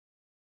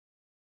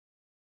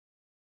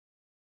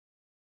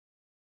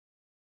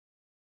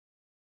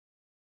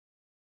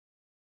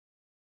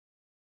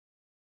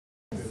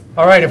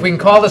All right, if we can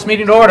call this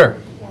meeting to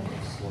order.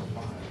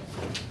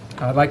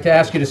 I'd like to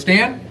ask you to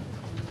stand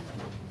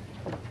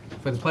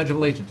for the Pledge of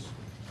Allegiance.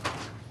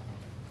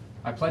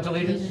 I pledge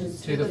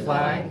allegiance to the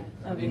flag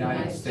of the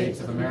United States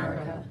of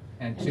America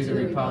and to the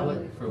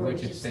republic for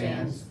which it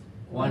stands,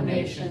 one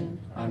nation,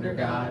 under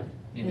God,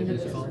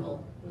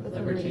 indivisible, with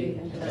liberty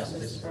and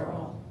justice for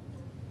all.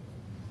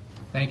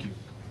 Thank you.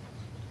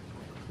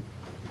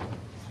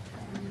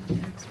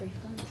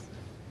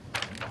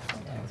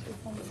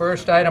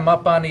 First item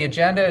up on the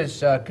agenda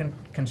is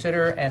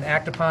consider and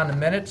act upon the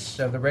minutes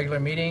of the regular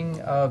meeting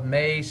of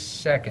May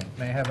 2nd.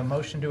 May I have a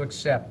motion to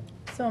accept?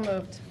 So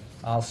moved.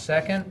 I'll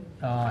second.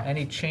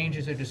 Any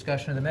changes or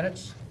discussion of the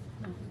minutes?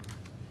 No.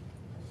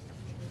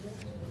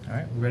 All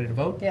right, we ready to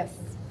vote? Yes.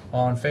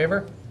 All in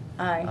favor?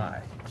 Aye.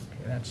 Aye.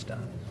 Okay, that's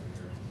done.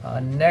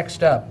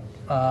 Next up,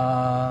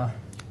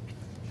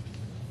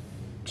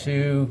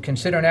 to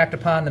consider and act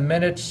upon the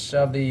minutes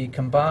of the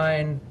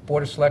combined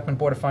Board of Selectmen,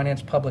 Board of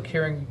Finance public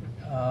hearing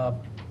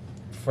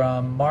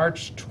from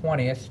March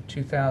 20th,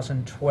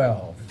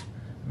 2012.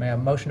 May I have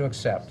a motion to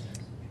accept?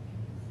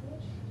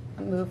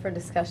 Move for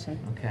discussion.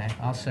 Okay,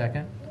 I'll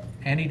second.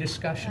 Any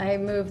discussion? I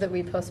move that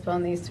we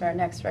postpone these to our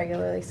next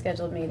regularly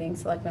scheduled meeting.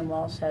 Selectman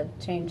Walsh had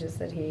changes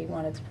that he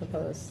wanted to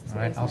propose. All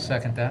right, I'll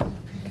second that.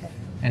 Okay.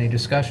 Any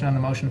discussion on the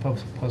motion to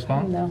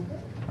postpone? No. All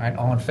right,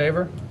 all in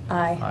favor?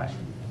 Aye. Aye.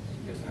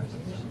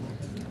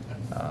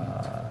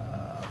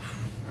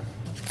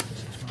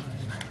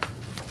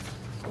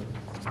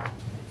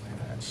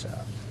 That's,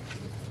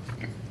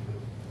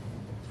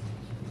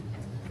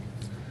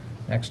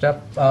 next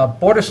up,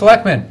 Board of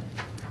Selectmen,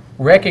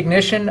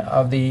 recognition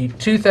of the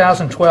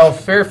 2012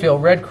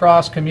 Fairfield Red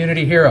Cross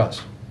Community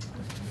Heroes.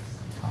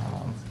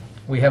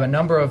 We have a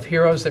number of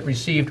heroes that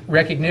received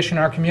recognition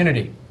in our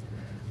community.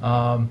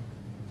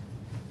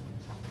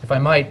 If I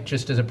might,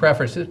 just as a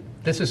preface,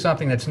 this is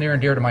something that's near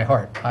and dear to my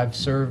heart. I've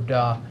served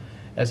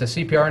as a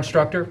CPR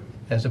instructor,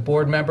 as a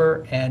board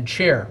member, and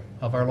chair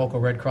of our local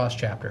Red Cross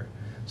chapter.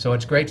 So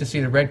it's great to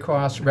see the Red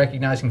Cross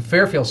recognizing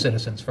Fairfield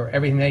citizens for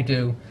everything they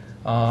do.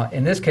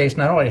 In this case,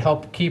 not only to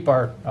help keep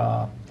or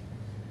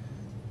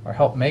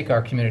help make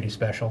our community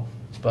special,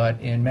 but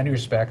in many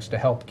respects to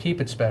help keep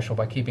it special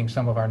by keeping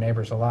some of our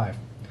neighbors alive.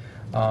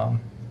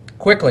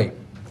 Quickly,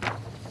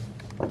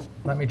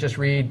 let me just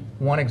read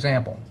one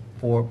example.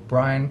 For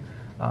Brian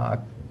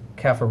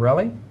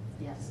Caffarelli,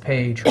 Yes.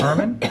 Paige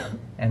Herman,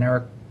 and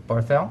Eric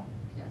Barthel.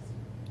 Yes.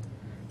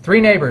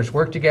 3 neighbors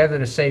worked together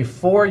to save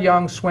 4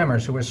 young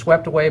swimmers who were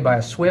swept away by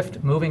a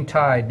swift moving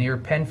tide near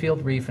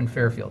Penfield Reef in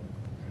Fairfield.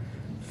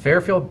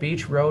 Fairfield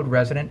Beach Road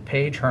resident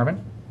Paige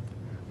Herman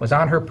was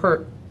on her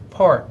porch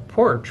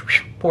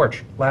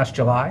last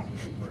July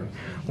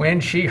when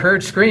she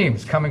heard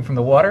screams coming from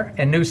the water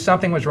and knew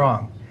something was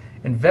wrong.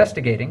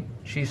 Investigating,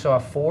 she saw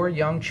 4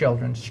 young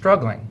children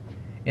struggling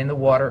in the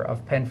water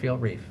of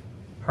Penfield Reef.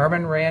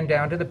 Herman ran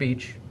down to the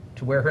beach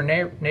to where her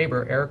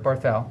neighbor, Eric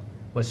Barthel,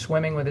 was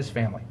swimming with his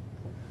family.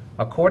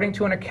 According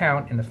to an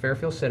account in the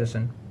Fairfield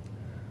Citizen,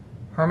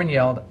 Herman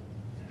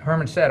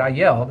said, "I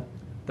yelled,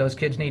 'Those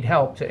kids need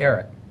help,' to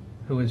Eric,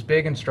 who is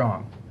big and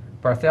strong."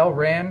 Barthel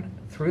ran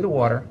through the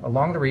water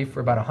along the reef for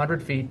about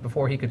 100 feet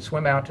before he could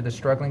swim out to the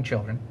struggling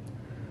children.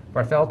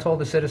 Barthel told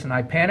the Citizen,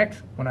 "I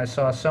panicked when I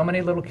saw so many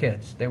little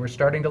kids. They were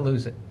starting to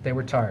lose it. They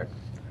were tired."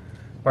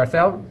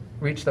 Barthel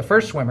reached the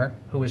first swimmer,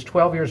 who was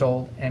 12 years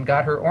old, and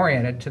got her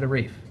oriented to the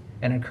reef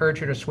and encouraged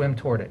her to swim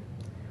toward it.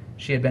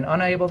 She had been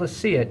unable to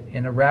see it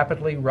in the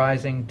rapidly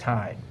rising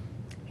tide.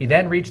 He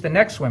then reached the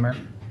next swimmer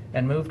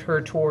and moved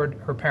her toward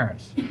her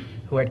parents,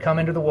 who had come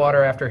into the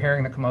water after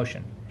hearing the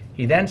commotion.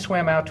 He then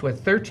swam out to a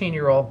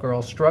 13-year-old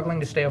girl struggling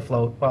to stay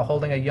afloat while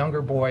holding a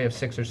younger boy of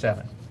 6 or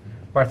 7.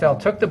 Barthel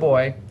took the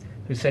boy,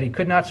 who said he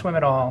could not swim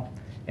at all,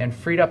 and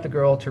freed up the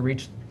girl to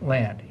reach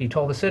land. He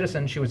told the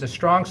Citizen she was a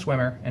strong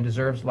swimmer and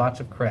deserves lots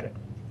of credit.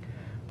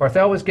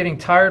 Barthel was getting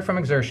tired from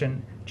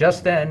exertion.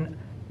 Just then,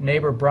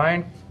 neighbor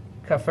Brian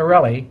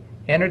Caffarelli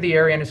entered the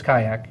area in his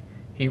kayak.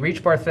 He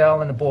reached Barthel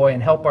and the boy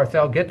and helped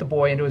Barthel get the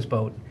boy into his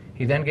boat.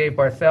 He then gave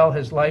Barthel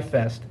his life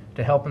vest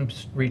to help him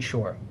reach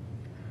shore.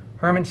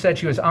 Herman said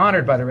she was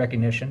honored by the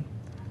recognition.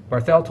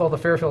 Barthel told the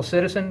Fairfield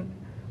Citizen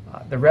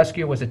the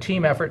rescue was a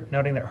team effort,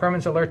 noting that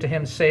Herman's alert to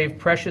him saved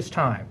precious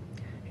time.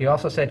 He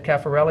also said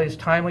Caffarelli's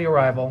timely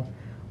arrival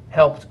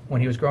helped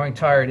when he was growing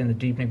tired in the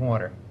deepening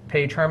water.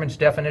 Paige Herman's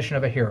definition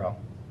of a hero: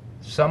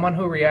 someone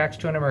who reacts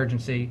to an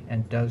emergency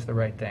and does the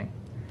right thing.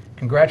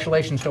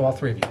 Congratulations to all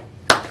 3 of you.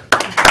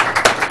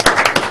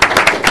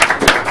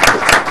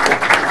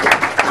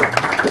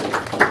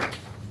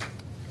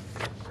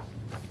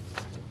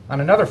 On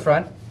another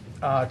front,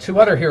 2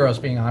 other heroes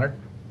being honored: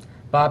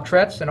 Bob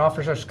Tretz and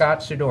Officer Scott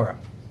Sudora.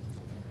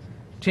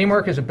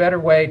 Teamwork is a better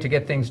way to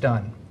get things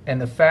done, and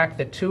the fact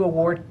that 2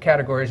 award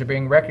categories are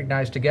being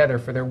recognized together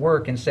for their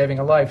work in saving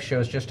a life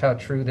shows just how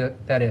true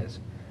that is.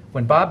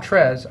 When Bob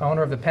Trez,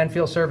 owner of the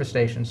Penfield service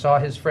station, saw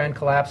his friend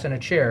collapse in a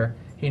chair,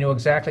 he knew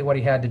exactly what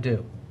he had to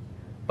do.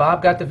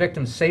 Bob got the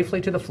victim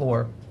safely to the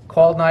floor,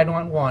 called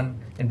 911,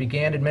 and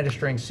began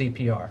administering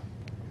CPR.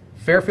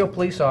 Fairfield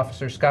police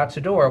officer Scott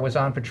Sador was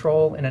on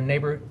patrol in a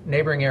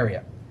neighboring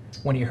area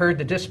when he heard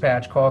the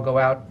dispatch call go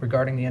out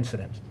regarding the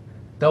incident.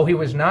 Though he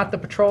was not the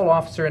patrol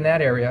officer in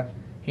that area,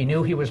 he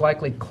knew he was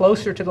likely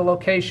closer to the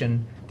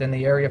location than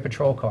the area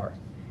patrol car.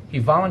 He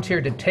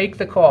volunteered to take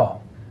the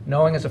call,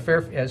 knowing as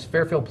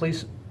Fairfield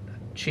Police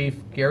Chief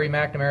Gary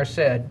McNamara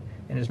said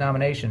in his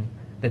nomination,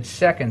 that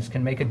seconds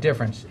can make a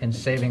difference in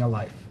saving a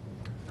life.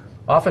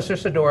 Officer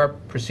Sador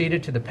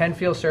proceeded to the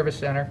Penfield Service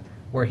Center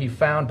where he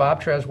found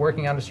Bob Trez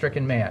working on the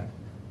stricken man.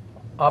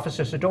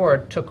 Officer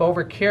Sador took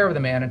over care of the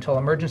man until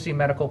emergency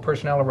medical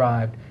personnel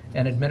arrived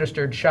and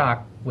administered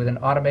shock with an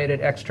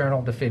automated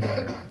external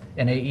defibrillator,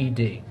 an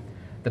AED.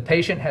 The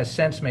patient has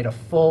since made a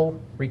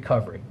full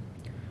recovery.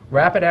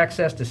 Rapid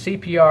access to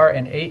CPR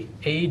and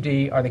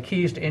AED are the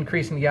keys to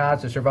increasing the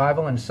odds of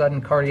survival and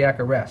sudden cardiac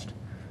arrest.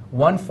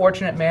 One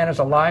fortunate man is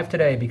alive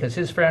today because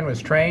his friend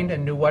was trained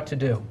and knew what to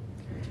do,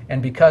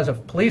 and because a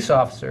police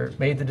officer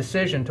made the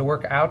decision to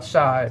work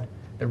outside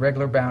the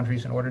regular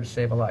boundaries in order to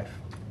save a life.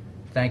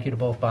 Thank you to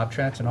both Bob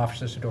Trentz and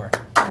Officer Sador.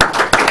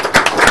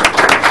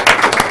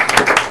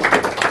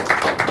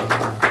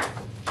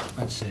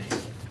 Let's see.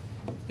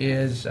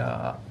 Is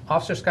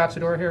Officer Scott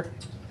Sador here?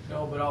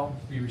 No, but I'll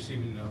be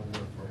receiving the award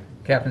for you.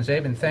 Captain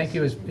Zabin, thank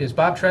you. Is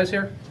Bob Trez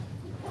here?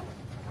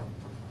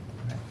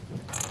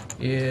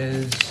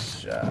 Is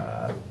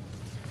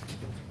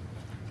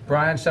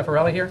Brian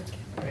Cefarelli here?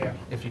 Yeah.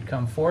 If you'd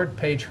come forward.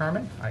 Paige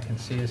Herman, I can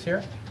see is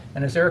here.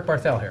 And is Eric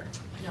Barthel here?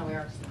 No,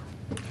 Eric's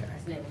not. Okay.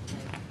 His name is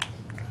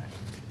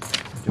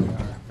Nate. Doing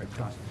our Red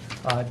Cross.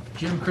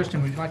 Jim,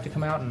 Kristen, would you like to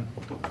come out and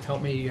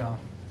help me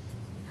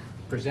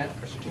present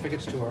our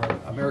certificates to our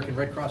American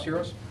Red Cross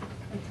heroes?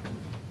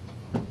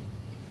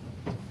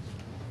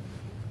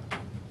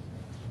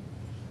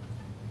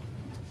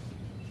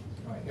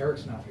 All right,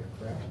 Eric's not here,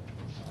 correct?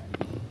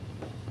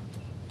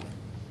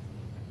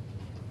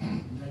 All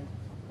right.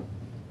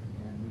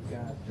 And we've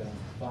got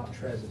Bob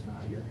Trez is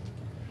not here.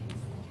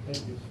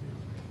 Thank you.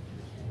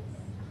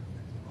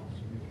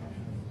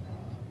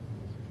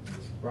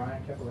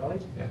 Brian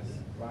Caparelli? Yes.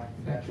 Brian,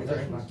 Thank you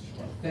very much.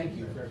 Thank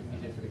you for everything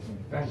you did for the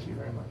community. Thank you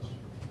very much.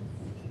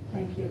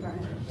 Thank you, Brian.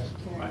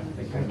 Thank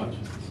you very much.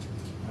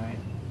 All right.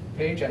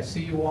 Paige, I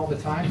see you all the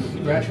time.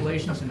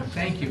 Congratulations and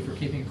thank you for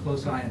keeping a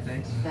close eye on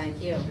things.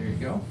 Thank you. There you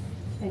go.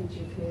 Thank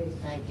you, Paige.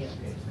 Thank you.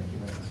 Okay, thank you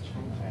very much.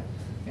 All right.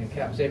 And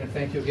Captain Zabin,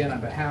 thank you again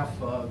on behalf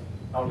of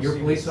I'll your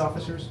receive police this.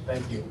 officers.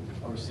 Thank you.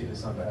 I'll receive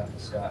this on behalf of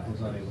Scott,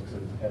 who's unable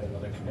to head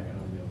another commitment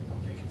on the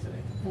make it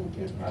today. Thank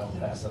you. I will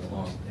pass it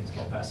along.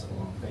 I'll pass it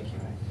along. Thank you.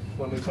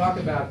 When we talk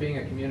about being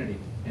a community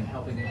and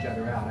helping each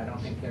other out, I don't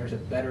think there's a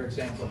better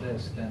example of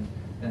this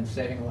than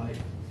saving a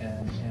life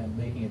and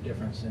making a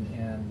difference.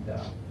 And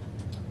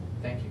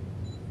thank you.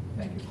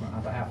 Thank you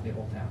on behalf of the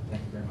whole town.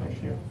 Thank you very much.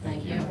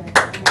 Thank you.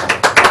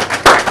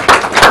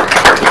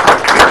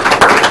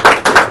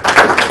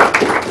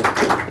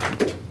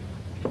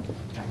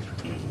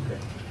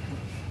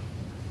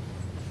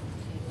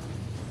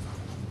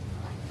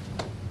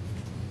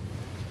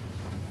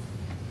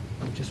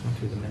 We just went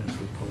through the minutes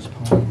we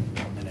postponed,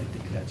 and I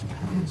think you had some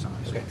comments on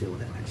it, so we'll deal with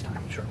that next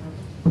time. Sure.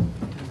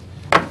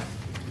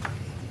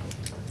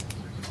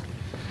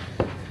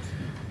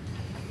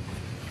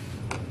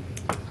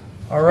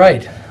 All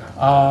right.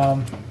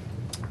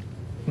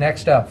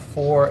 Next up,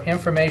 for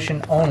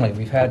information only,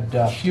 we've had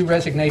a few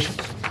resignations.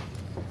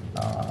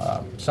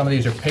 Some of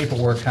these are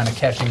paperwork kind of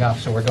catching up,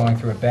 so we're going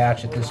through a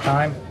batch at this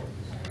time.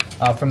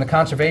 From the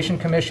Conservation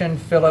Commission,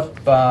 Philip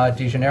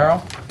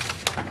DeGennaro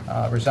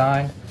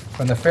resigned.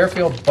 From the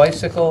Fairfield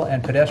Bicycle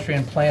and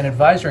Pedestrian Plan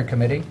Advisory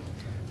Committee,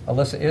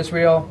 Alyssa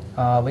Israel,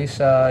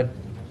 Lisa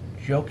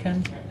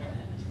Jokin,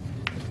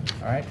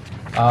 all right,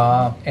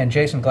 and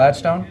Jason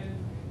Gladstone.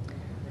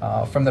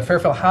 From the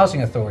Fairfield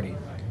Housing Authority,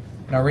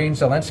 Noreen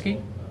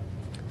Zelensky.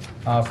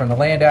 From the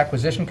Land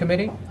Acquisition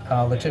Committee,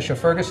 Letitia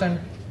Ferguson.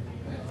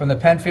 From the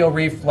Penfield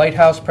Reef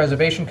Lighthouse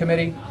Preservation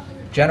Committee,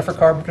 Jennifer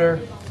Carpenter,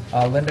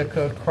 Linda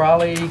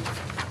Crawley,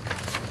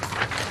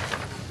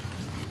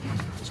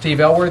 Steve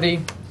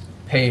Elworthy,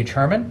 Paige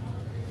Herman,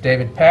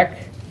 David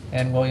Peck,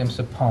 and William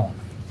Sapone.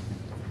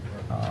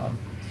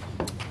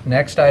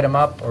 Next item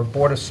up are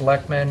Board of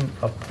Selectmen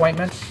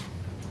appointments.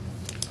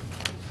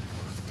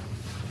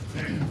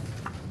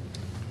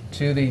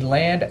 To the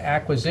Land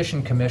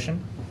Acquisition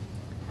Commission,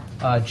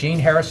 Gene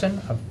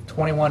Harrison of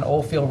 21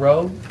 Oldfield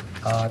Road.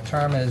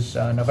 Term is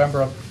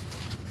November of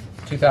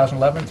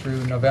 2011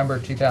 through November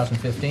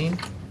 2015.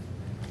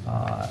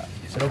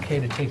 Is it okay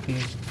to take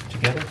these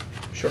together?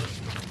 Sure.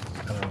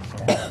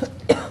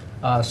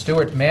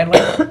 Stuart Manley,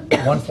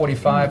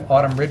 145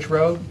 Autumn Ridge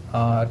Road.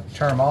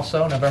 Term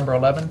also November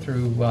 11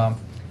 through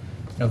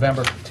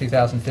November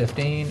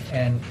 2015.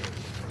 And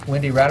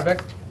Wendy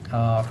Radovic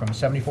from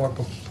 74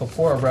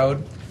 Popora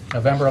Road,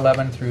 November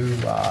 11 through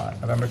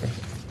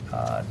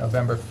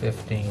November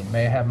 15.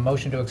 May I have a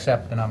motion to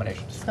accept the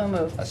nominations? So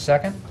moved. A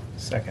second?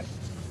 Second.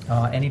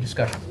 Any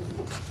discussion?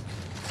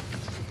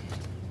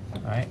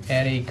 All right,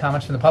 any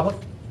comments from the public?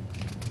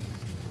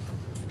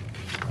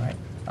 All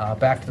right,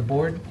 back to the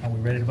board. Are we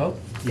ready to vote?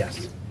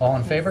 Yes. All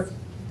in favor?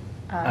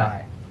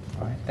 Aye.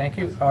 All right, thank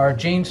you. Are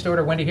Jean, Stewart,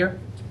 or Wendy here?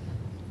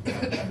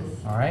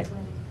 All right.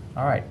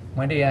 All right,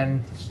 Wendy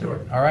and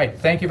Stewart. All right,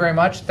 thank you very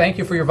much. Thank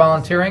you for your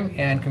volunteering,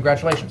 and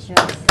congratulations.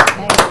 Yes,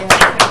 thank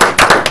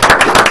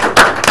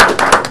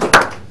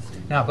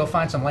Now, go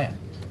find some land.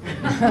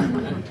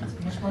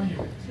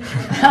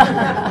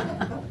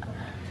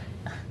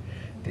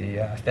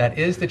 That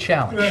is the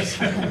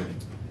challenge.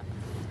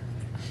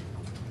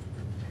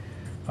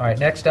 All right,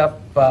 next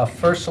up,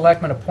 first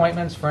selectman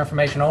appointments for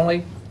information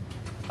only.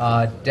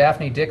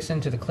 Daphne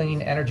Dixon to the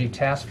Clean Energy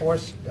Task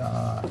Force.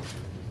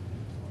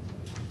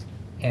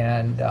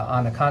 And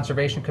on the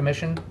Conservation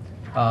Commission,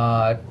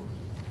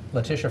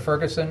 Letitia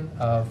Ferguson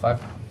of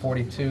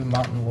 542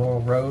 Mountain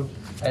Laurel Road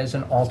as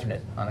an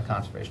alternate on the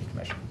Conservation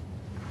Commission.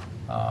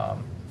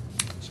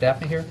 Is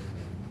Daphne here?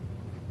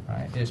 All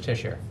right, is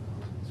Tish here?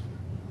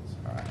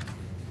 All right.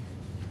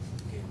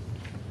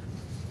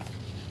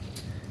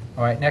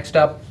 All right, next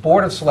up,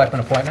 Board of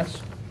Selectmen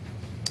appointments.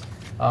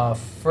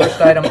 First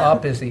item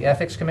up is the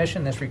Ethics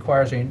Commission. This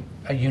requires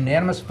a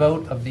unanimous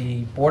vote of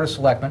the Board of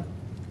Selectmen.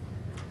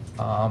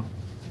 Do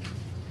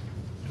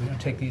we want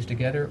to take these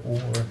together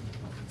or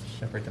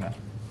separate them out?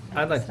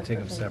 I'd like to take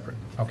them separate.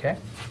 Okay.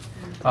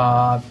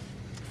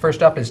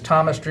 First up is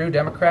Thomas Drew,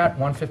 Democrat,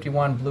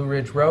 151 Blue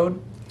Ridge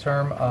Road,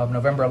 term of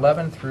November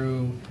 11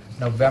 through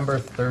November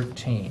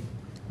 13.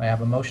 May I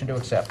have a motion to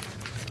accept?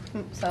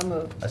 So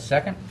moved. A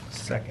second?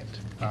 Second.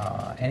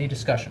 Any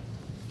discussion?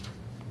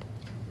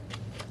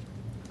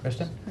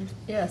 Kristen?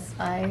 Yes,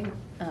 I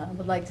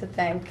would like to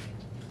thank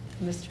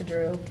Mr.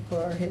 Drew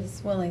for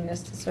his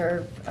willingness to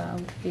serve.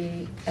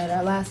 We, at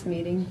our last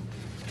meeting,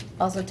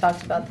 also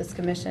talked about this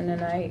commission,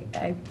 and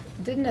I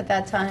didn't at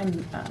that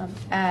time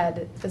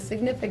add the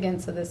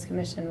significance of this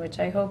commission, which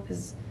I hope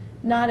is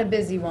not a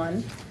busy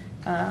one,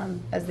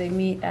 as they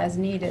meet as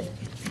needed.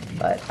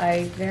 But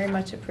I very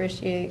much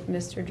appreciate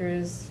Mr.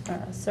 Drew's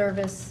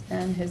service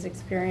and his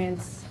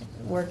experience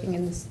working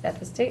at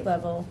the state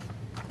level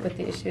with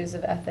the issues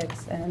of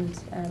ethics, and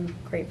I'm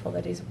grateful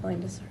that he's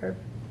willing to serve.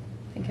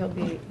 I think he'll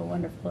be a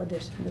wonderful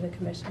addition to the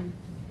commission.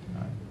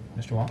 All right.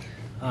 Mr. Walsh?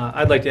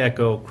 I'd like to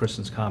echo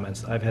Kristen's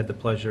comments. I've had the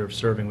pleasure of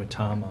serving with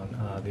Tom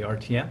on the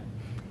RTM,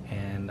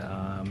 and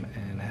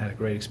had a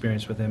great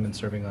experience with him in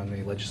serving on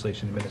the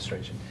Legislation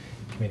Administration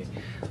Committee.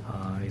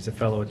 He's a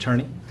fellow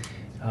attorney.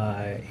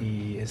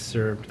 He has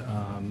served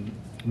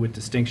with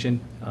distinction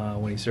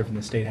when he served in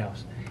the State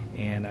House,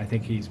 and I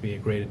think he's been a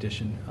great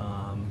addition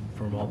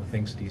from all the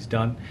things that he's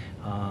done,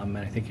 and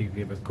I think he'd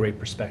give a great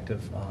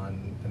perspective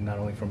on not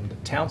only from the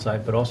town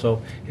side, but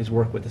also his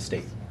work with the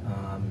state.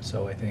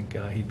 So I think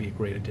he'd be a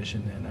great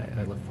addition, and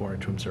I look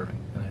forward to him serving.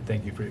 And I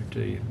thank you for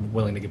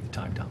willing to give the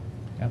time, Tom.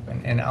 Yep,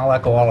 and I'll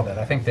echo all of that.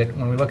 I think that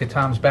when we look at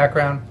Tom's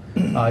background,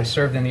 he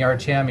served in the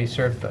RTM, he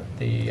served at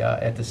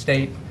the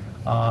state.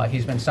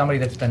 He's been somebody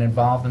that's been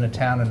involved in the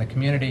town and the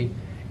community,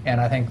 and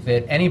I think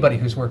that anybody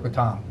who's worked with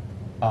Tom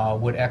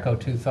would echo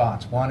two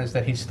thoughts. One is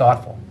that he's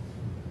thoughtful,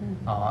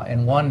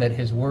 and one that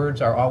his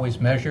words are always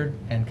measured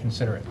and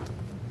considerate.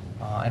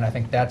 And I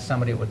think that's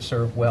somebody that would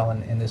serve well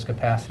in this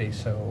capacity.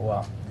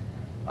 So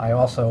I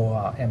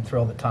also am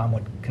thrilled that Tom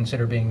would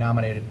consider being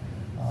nominated.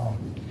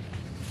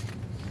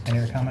 Any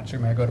other comments, or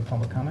may I go to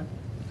public comment?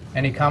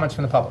 Any comments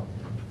from the public?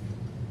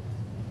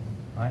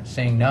 All right,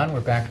 seeing none, we're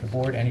back to the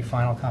board. Any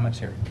final comments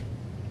here?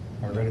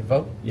 Are we ready to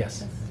vote?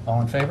 Yes.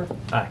 All in favor?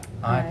 Aye.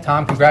 Aye. Aye.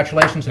 Tom,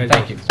 congratulations and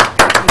thank you.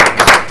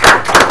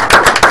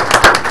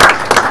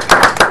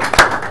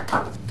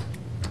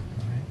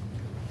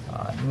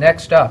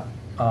 Next up,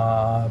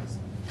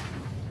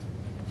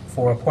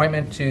 for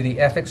appointment to the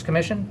Ethics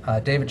Commission,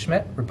 David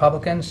Schmidt,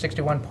 Republican,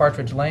 61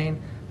 Partridge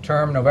Lane,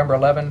 term November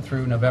 11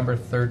 through November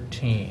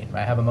 13.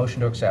 May I have a motion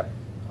to accept?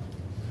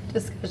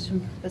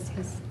 Discussion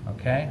purposes.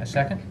 Okay, a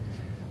second?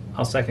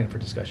 I'll second for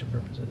discussion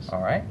purposes.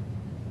 All right.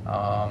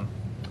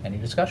 Any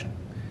discussion?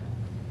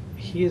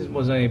 He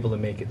wasn't able to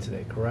make it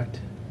today,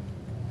 correct?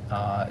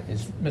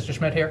 Is Mr.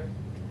 Schmidt here?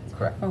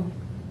 Correct. Oh,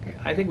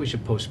 I think we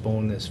should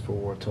postpone this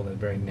till the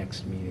very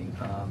next meeting.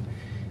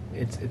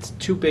 It's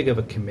too big of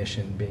a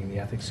commission, being the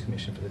Ethics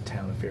Commission for the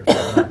town of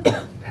Fairfield, not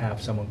to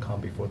have someone come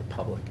before the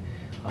public.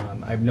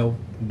 I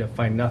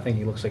find nothing.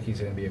 He looks like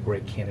he's going to be a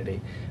great candidate,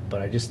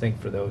 but I just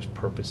think for those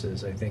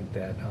purposes, I think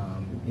that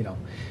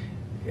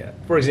yeah.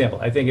 For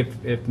example, I think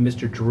if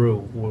Mr. Drew,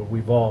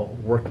 we've all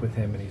worked with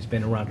him and he's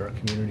been around our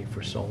community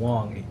for so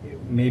long,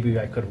 maybe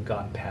I could have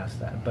gotten past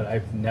that. But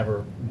I've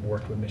never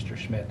worked with Mr.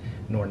 Schmidt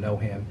nor know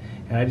him,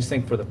 and I just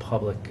think for the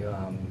public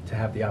to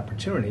have the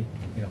opportunity,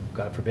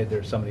 God forbid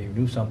there's somebody who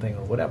knew something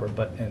or whatever.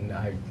 And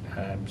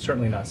I'm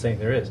certainly not saying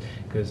there is,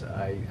 because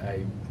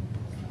I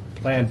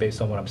plan based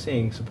on what I'm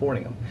seeing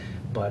supporting him.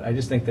 But I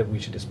just think that we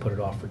should just put it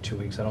off for 2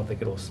 weeks. I don't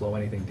think it'll slow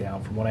anything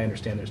down. From what I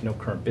understand, there's no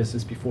current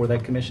business before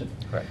that commission.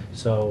 Right.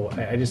 So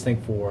I just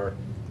think for,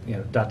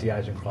 dot the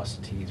i's and cross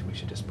the t's, we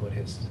should just put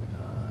his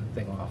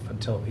thing off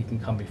until he can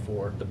come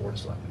before the Board of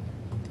Selectmen.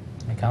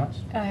 Any comments?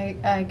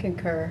 I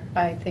concur.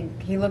 I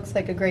think he looks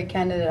like a great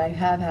candidate. I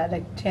have had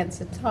a chance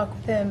to talk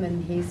with him,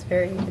 and he's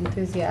very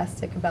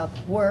enthusiastic about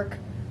the work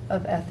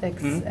of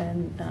ethics, Mhm.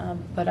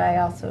 and, but I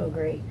also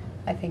agree.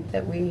 I think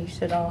that we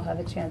should all have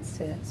a chance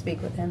to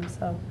speak with him,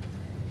 so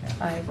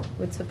I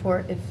would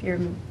support if you're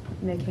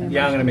making a motion.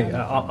 Yeah, I'm going to make, on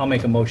it. I'll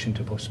make a motion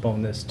to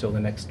postpone this till the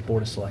next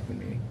Board of Selectmen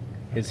meeting.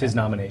 His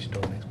nomination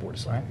till the next Board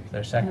of All right, Selectmen. is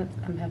there a second?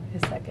 I'm happy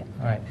to second.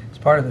 All right, as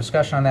part of the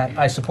discussion on that,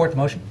 I support the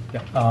motion.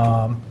 Yeah.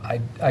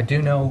 I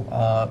do know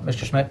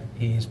Mr. Schmidt.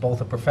 He's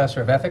both a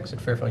professor of ethics at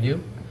Fairfield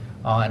U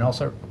and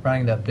also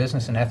running the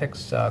business and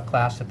ethics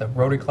class that the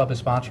Rotary Club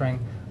is sponsoring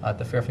at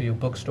the Fairfield U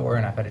bookstore,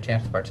 and I've had a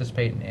chance to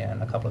participate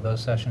in a couple of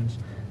those sessions.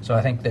 So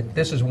I think that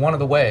this is one of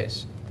the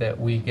ways that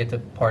we get to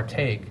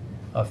partake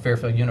of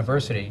Fairfield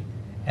University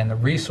and the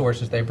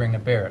resources they bring to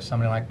bear.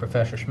 Somebody like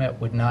Professor Schmidt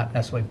would not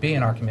necessarily be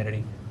in our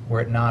community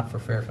were it not for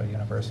Fairfield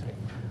University.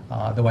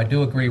 Though I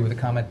do agree with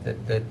the comment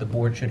that the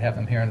board should have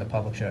them here and the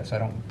public should. So I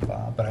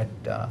don't, but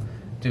I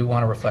do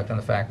want to reflect on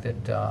the fact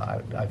that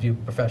I view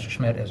Professor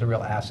Schmidt as a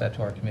real asset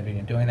to our community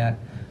in doing that.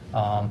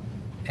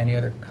 Any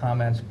other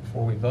comments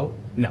before we vote?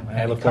 No,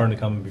 I look forward to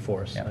coming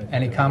before us. Yeah.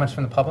 Any comments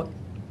from the public?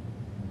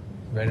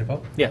 Ready to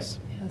vote? Yes.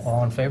 Yes.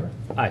 All in favor?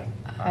 Aye.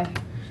 Aye.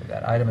 So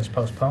that item is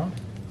postponed.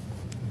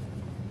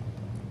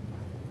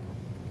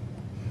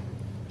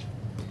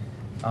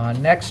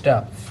 Next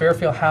up,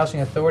 Fairfield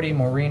Housing Authority,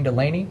 Maureen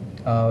Delaney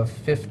of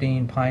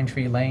 15 Pine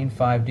Tree Lane,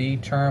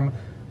 5D, term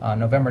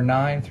November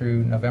 9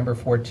 through November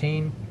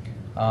 14.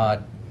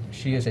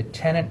 She is a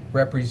tenant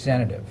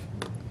representative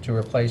to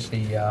replace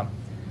the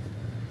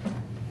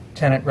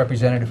tenant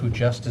representative who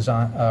just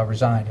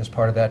resigned as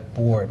part of that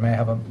board. May I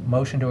have a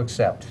motion to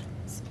accept?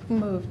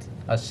 Moved.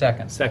 A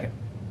second. Second.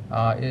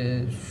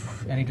 Is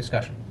any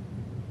discussion?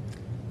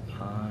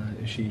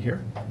 Is she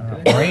here?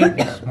 Maureen,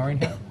 is Maureen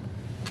here?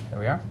 There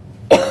we are.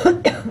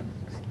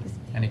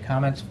 Any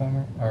comments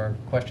for, or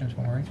questions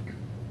for Maureen?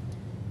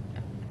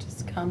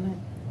 Just comment.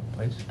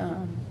 Please.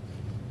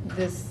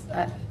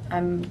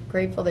 I'm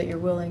grateful that you're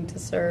willing to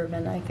serve,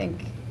 and I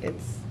think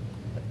it's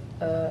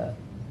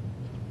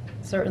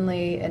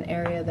certainly an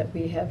area that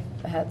we have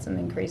had some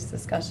increased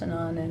discussion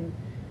on, and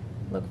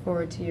look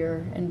forward to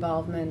your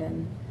involvement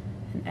and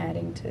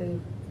adding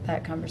to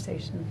that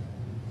conversation.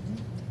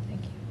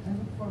 Thank you. I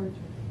look forward to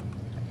it.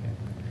 Thank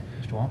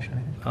you. Mr. Walsh,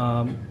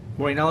 anything?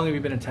 Maureen, how long have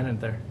you been a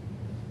tenant there?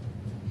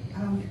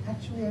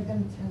 Actually, I've been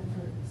a tenant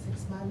for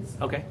 6 months.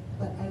 Okay.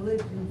 But I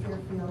live in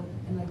Fairfield,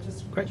 and I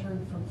just Great.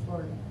 returned from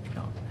Florida.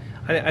 No.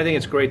 I think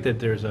it's great that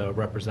there's a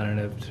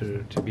representative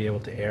to be able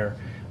to air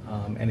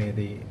any of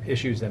the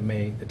issues that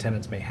the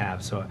tenants may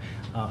have. So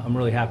I'm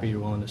really happy you're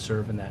willing to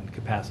serve in that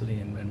capacity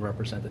and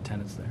represent the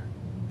tenants there.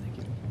 Thank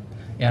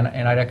you.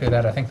 And I'd echo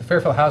that. I think the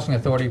Fairfield Housing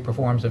Authority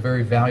performs a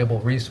very valuable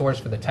resource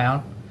for the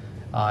town,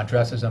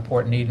 addresses an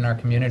important need in our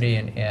community,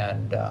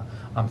 and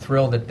I'm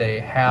thrilled that they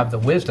have the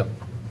wisdom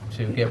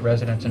to get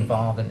residents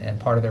involved and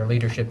part of their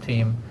leadership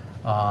team.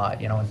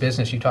 In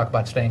business, you talk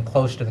about staying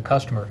close to the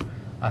customer.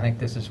 I think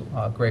this is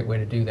a great way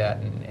to do that,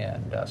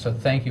 and so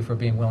thank you for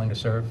being willing to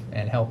serve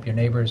and help your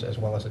neighbors as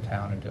well as the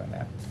town in doing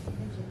that. Thank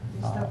you.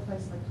 There's no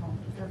place like home.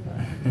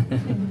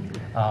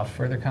 Fairfield.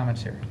 Further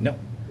comments here? No.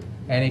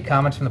 Any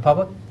comments from the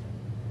public?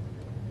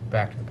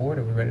 Back to the board.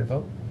 Are we ready to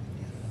vote?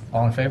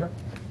 All in favor?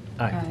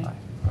 Aye. Aye.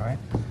 All right.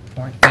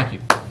 Maureen, thank you.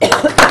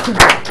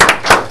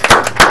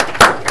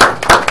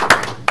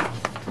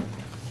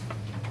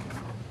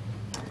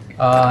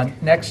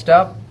 Next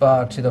up,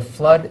 to the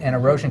Flood and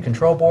Erosion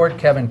Control Board,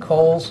 Kevin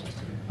Coles,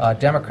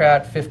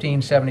 Democrat,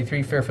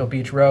 1573 Fairfield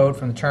Beach Road,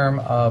 from the term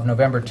of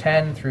November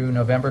 10 through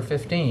November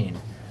 15. May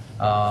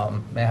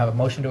I have a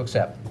motion to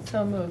accept?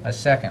 So moved. A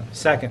second.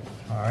 Second.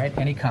 All right,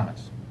 any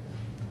comments?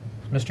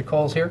 Is Mr.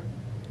 Coles here?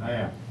 I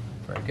am.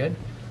 Very good.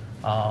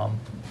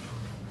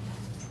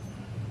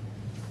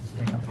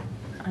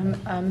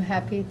 I'm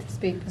happy to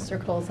speak, Mr.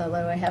 Coles,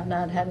 although I have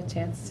not had a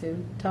chance to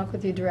talk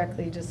with you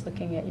directly. Just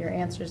looking at your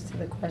answers to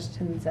the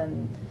questions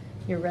and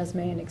your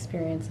resume and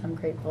experience, I'm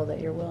grateful that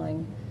you're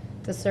willing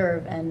to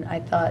serve. And I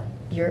thought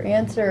your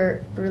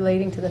answer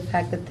relating to the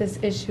fact that this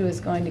issue is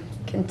going to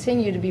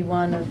continue to be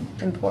one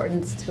of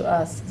importance to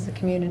us as a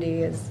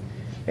community is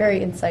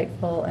very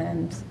insightful,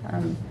 and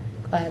I'm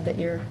glad that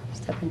you're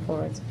stepping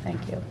forward, so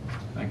thank you.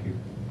 Thank you.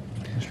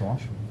 Mr.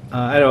 Walsh?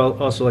 I'd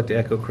also like to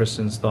echo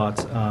Kristen's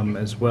thoughts,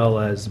 as well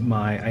as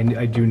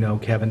I do know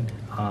Kevin,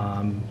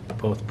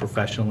 both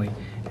professionally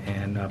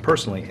and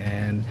personally,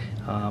 and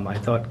I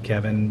thought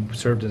Kevin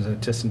served as an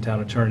assistant town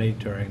attorney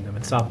during the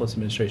Mitsopoulos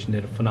administration,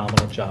 did a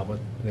phenomenal job with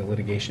the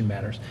litigation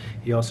matters.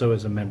 He also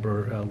is a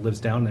member, lives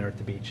down there at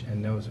the beach, and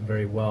knows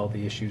very well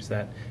the issues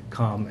that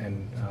come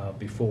and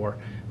before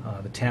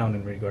the town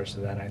in regards to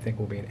that. And I think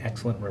will be an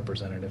excellent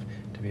representative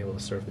to be able to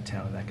serve the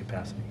town in that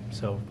capacity.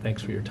 So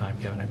thanks for your time,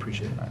 Kevin. I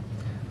appreciate it.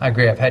 I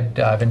agree.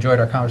 I've enjoyed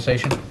our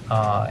conversation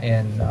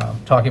in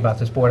talking about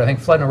this board. I think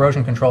flood and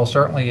erosion control,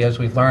 certainly, as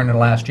we've learned in the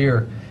last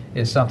year,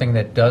 is something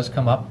that does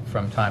come up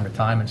from time to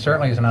time, and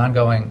certainly is an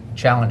ongoing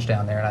challenge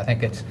down there. And I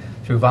think it's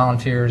through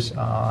volunteers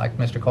like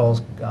Mr.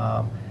 Cole's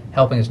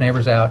helping his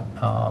neighbors out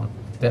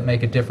that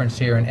make a difference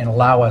here and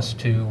allow us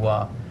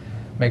to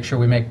make sure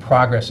we make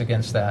progress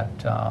against that,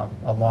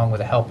 along with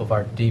the help of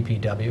our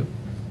DPW.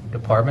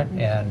 department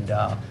and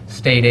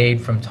state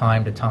aid from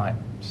time to time.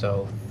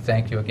 So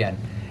thank you again.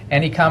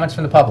 Any comments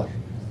from the public?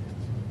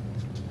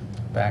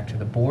 Back to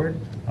the board.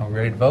 Are we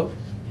ready to vote?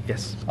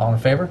 Yes. All in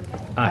favor?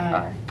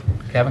 Aye.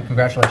 Kevin,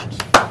 congratulations.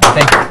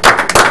 Thank you.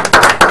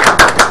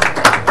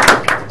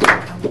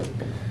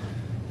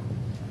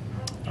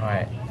 All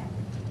right.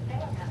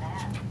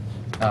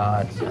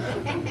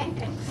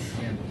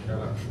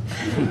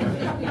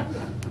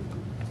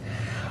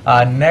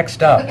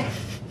 Next up,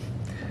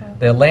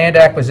 the Land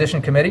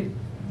Acquisition Committee,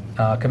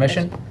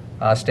 Commission,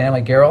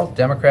 Stanley Garrell,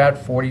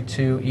 Democrat,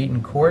 42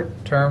 Eaton Court,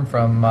 term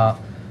from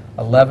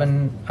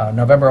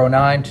November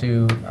 09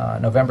 to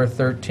November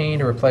 13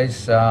 to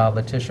replace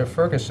Letitia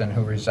Ferguson,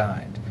 who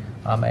resigned.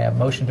 May I have a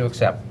motion to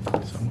accept?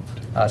 So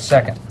moved.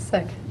 Second.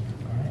 Second.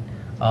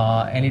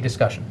 All right. Any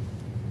discussion?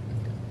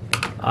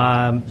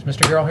 Is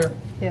Mr. Garrell here?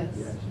 Yes.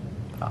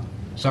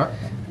 Sorry?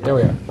 There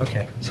we are.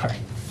 Okay, sorry.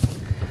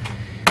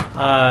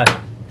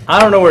 I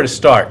don't know where to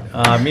start.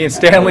 Me and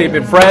Stanley have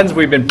been friends.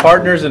 We've been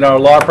partners in our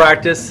law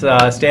practice.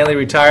 Stanley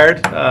retired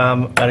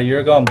about a year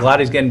ago. I'm glad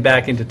he's getting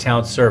back into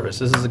town service.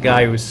 This is a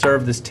guy who has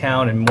served this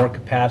town in more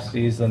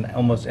capacities than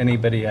almost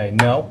anybody I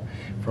know,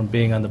 from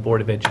being on the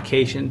Board of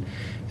Education,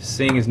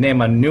 seeing his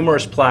name on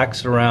numerous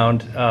plaques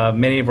around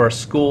many of our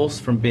schools,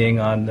 from being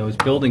on those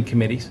building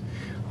committees.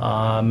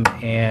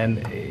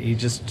 And he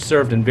just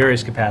served in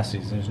various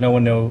capacities. There's no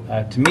one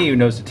to me who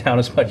knows the town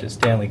as much as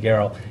Stanley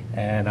Garrell,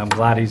 and I'm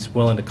glad he's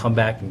willing to come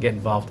back and get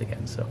involved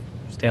again. So,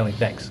 Stanley,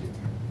 thanks.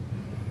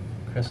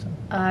 Kristen?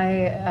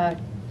 I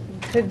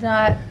could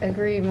not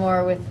agree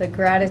more with the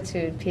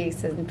gratitude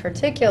piece, in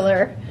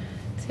particular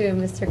to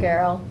Mr.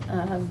 Garrell.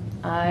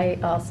 I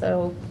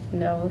also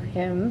know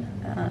him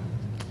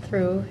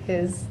through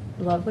his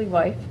lovely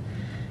wife,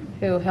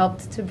 who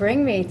helped to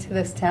bring me to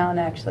this town,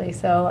 actually.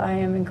 So I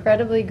am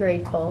incredibly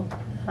grateful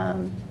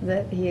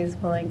that he is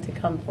willing to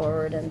come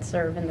forward and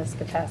serve in this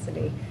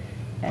capacity.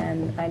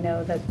 And I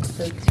know that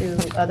the two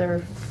other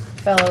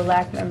fellow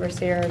LAC members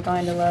here are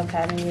going to love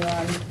having you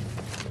on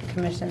the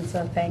commission,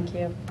 so thank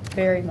you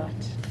very much.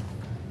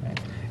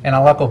 And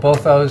I'll echo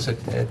both those.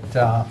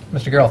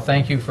 Mr. Garrell,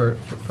 thank you for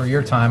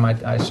your time.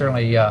 I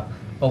certainly,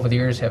 over the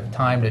years, have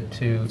time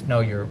to know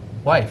your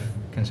wife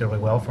considerably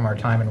well from our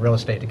time in real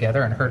estate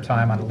together and her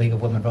time on the League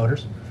of Women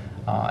Voters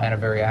and a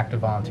very active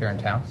volunteer in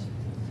town.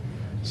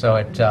 So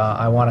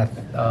I want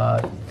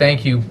to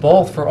thank you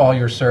both for all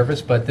your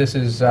service, but this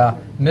is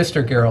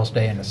Mr. Garrell's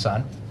day in the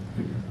sun.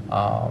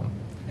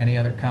 Any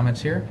other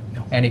comments here?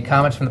 No. Any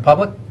comments from the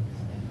public?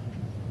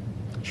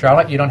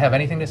 Charlotte, you don't have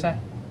anything to say?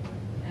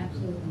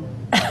 Absolutely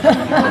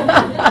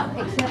not.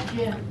 Except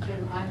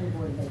Jim, I'm the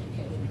Board of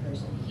Education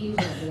person. He's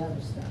on the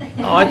other stuff.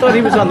 Oh, I thought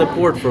he was on the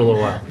board for a little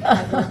while.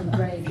 I wasn't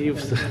brave. He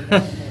was-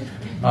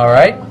 All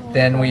right,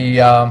 then we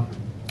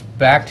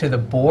back to the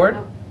board.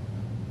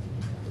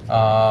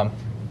 And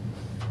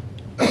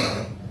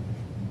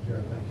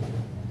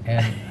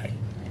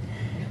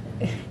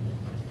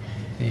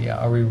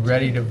are we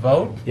ready to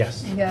vote?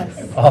 Yes.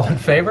 Yes. All in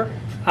favor?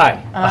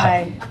 Hi.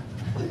 Aye.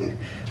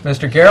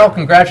 Mr. Garrell,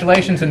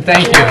 congratulations and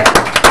thank you.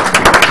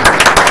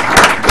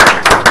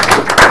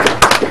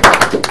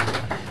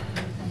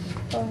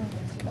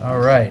 All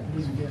right.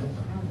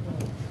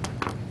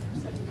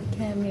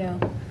 Cameo.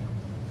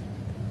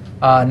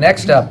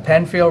 Next up,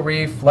 Penfield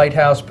Reef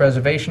Lighthouse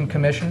Preservation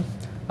Commission.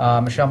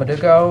 Michelle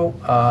Madugo,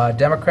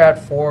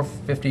 Democrat,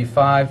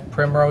 455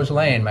 Primrose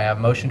Lane. May I have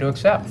a motion to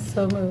accept?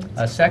 So moved.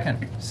 A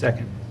second.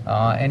 Second.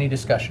 Any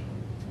discussion?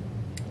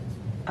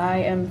 I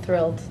am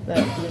thrilled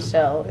that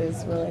Michelle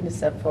is willing to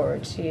step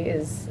forward. She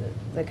is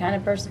the kind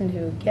of person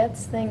who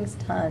gets things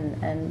done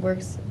and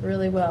works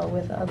really well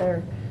with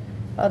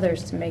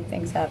others to make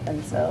things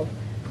happen. So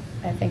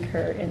I think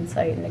her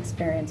insight and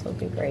experience will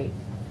be great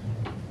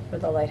for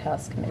the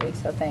Lighthouse Committee.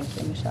 So thank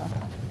you, Michelle.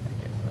 Thank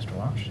you. Mr.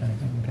 Walsh,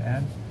 anything to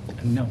add?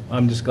 No,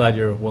 I'm just glad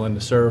you're willing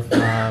to serve.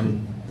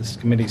 This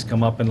committee's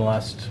come up in the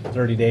last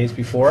 30 days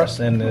before us,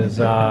 and there's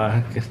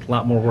a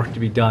lot more work to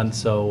be done,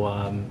 so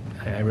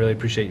I really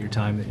appreciate your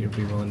time that you'll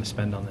be willing to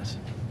spend on this.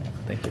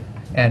 Thank you.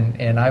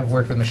 And I've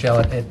worked with Michelle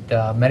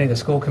at many of the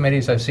school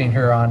committees. I've seen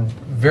her on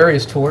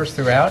various tours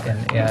throughout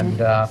and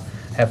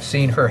have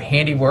seen her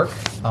handiwork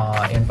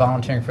in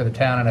volunteering for the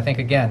town. And I think,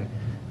 again,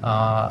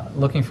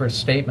 looking for a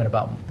statement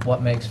about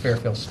what makes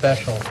Fairfield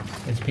special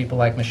is people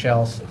like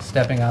Michelle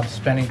stepping up,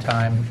 spending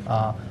time,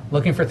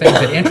 looking for things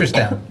that interest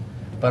them,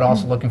 but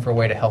also looking for a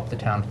way to help the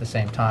town at the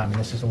same time. And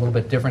this is a little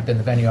bit different than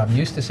the venue I'm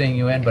used to seeing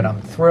you in, but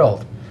I'm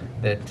thrilled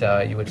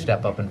that you would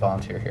step up and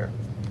volunteer here.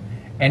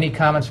 Any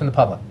comments from the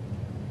public?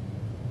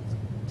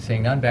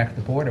 Seeing none, back to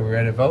the board. Are we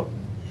ready to vote?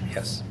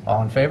 Yes.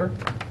 All in favor?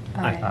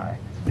 Aye. Aye.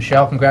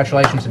 Michelle,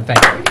 congratulations and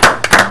thank you.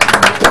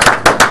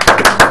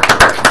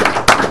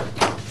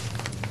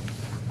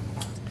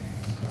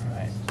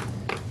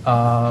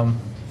 All right.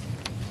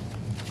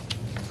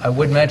 I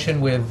would mention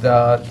with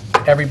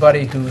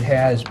everybody who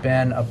has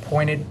been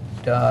appointed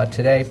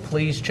today,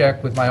 please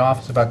check with my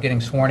office about getting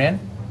sworn in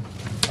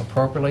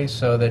appropriately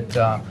so that,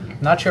 I'm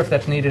not sure if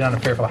that's needed on the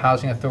Fairfield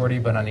Housing Authority,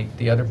 but on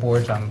the other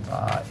boards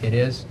it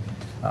is.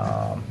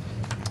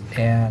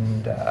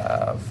 And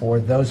for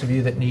those of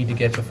you that need to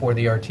get before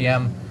the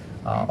RTM,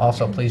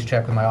 also please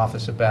check with my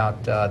office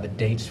about the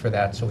dates for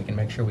that so we can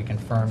make sure we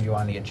confirm you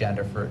on the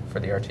agenda for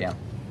the RTM.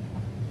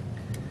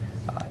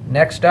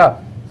 Next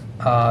up,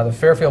 the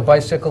Fairfield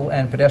Bicycle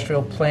and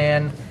Pedestrian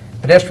Plan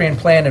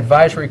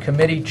Advisory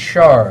Committee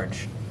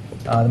charge.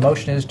 The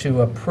motion is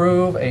to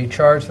approve a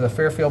charge to the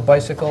Fairfield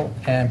Bicycle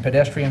and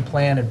Pedestrian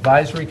Plan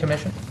Advisory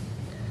Commission.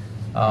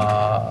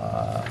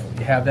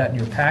 You have that in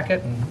your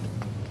packet.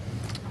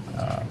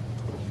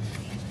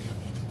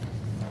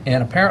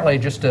 And apparently,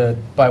 just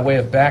by way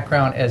of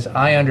background, as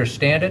I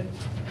understand it,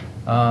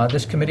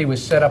 this committee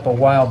was set up a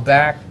while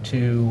back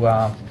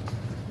to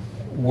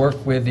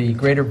work with the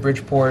Greater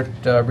Bridgeport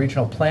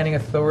Regional Planning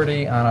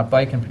Authority on a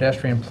bike and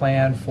pedestrian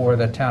plan for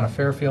the town of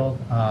Fairfield.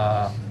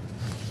 I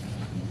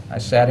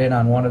sat in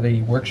on one of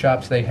the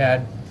workshops they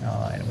had,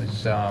 and it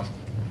was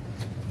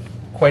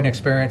quite an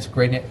experience,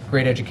 great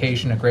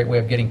education, a great way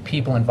of getting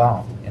people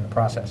involved in the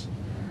process.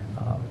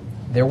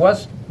 There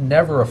was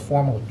never a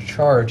formal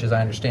charge, as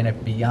I understand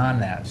it, beyond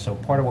that. So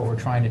part of what we're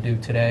trying to do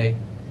today,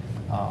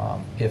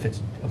 if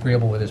it's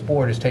agreeable with this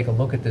board, is take a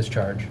look at this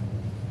charge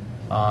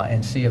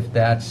and see if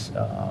that's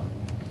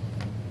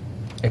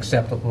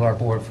acceptable to our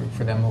board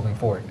for them moving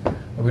forward.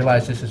 I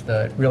realize this is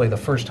really the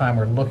first time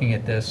we're looking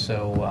at this,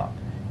 so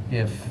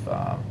if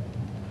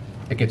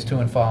it gets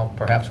too involved,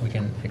 perhaps we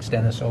can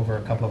extend this over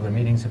a couple of the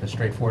meetings. If it's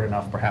straightforward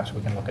enough, perhaps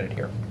we can look at it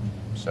here.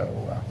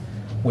 So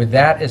with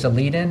that as a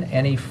lead-in,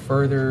 any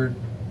further,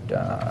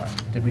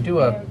 did we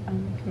do a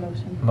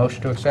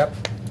motion to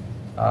accept?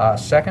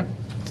 Second?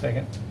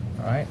 Second.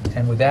 All right,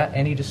 and with that,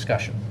 any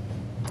discussion?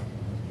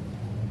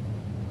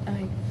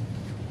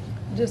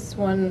 Just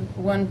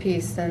one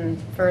piece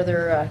and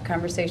further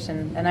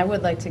conversation, and I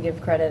would like to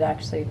give credit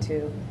actually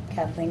to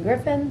Kathleen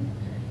Griffin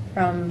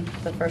from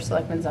the First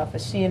Selectman's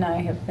office. She and I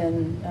have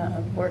been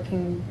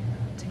working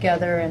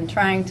together and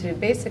trying to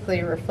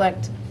basically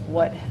reflect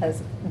what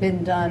has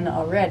been done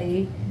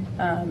already.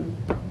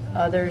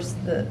 Others,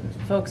 the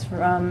folks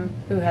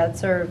who had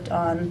served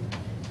on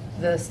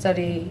the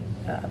study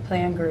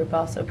plan group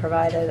also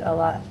provided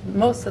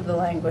most of the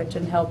language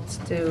and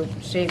helped to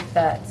shape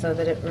that so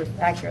that it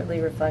accurately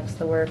reflects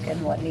the work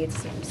and what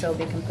needs to still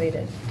be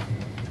completed.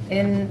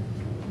 In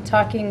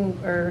talking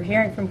or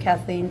hearing from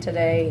Kathleen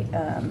today,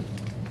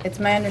 it's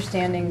my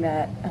understanding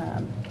that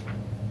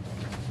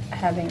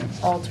having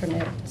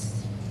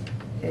alternates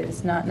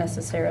is not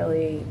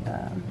necessarily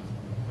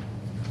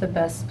the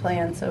best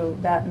plan, so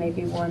that may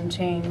be one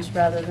change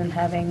rather than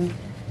having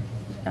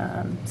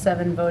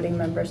 7 voting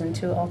members and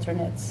 2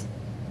 alternates.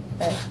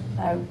 But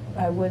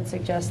I would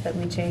suggest that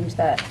we change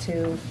that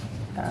to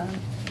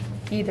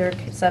either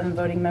 7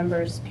 voting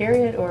members,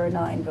 period, or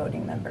 9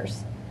 voting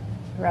members,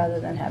 rather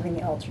than having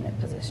the alternate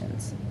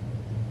positions.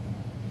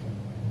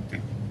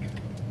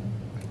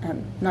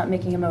 I'm not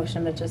making a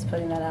motion, but just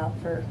putting that out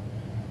for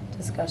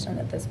discussion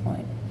at this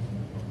point.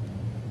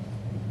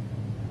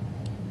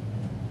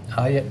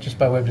 Yeah, just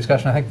by way of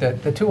discussion, I think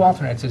that the 2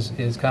 alternates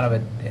is kind of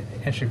an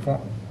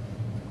interesting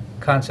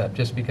concept,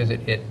 just because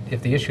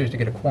if the issue is to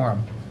get a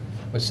quorum,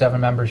 with 7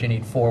 members you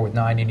need 4, with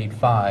 9 you need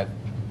 5,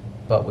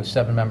 but with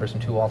 7 members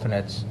and 2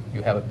 alternates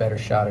you have a better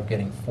shot of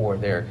getting 4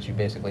 there, because you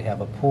basically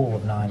have a pool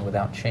of 9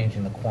 without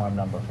changing the quorum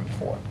number from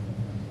 4.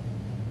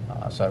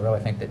 So I really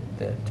think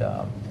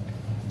that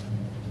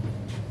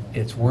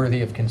it's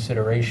worthy of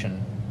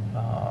consideration,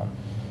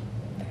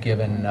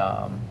 given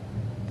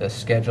the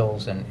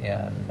schedules and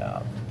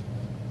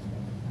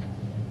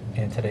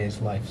in today's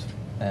life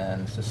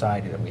and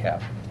society that we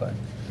have, but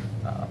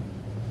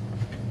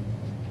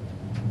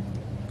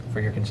for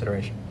your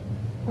consideration.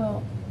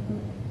 Well,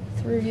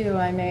 through you,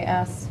 I may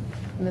ask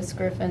Ms.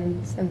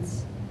 Griffin,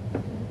 since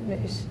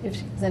if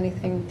she has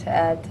anything to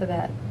add to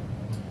that,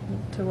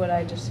 to what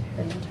I just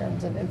shared in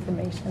terms of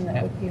information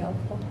that would be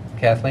helpful.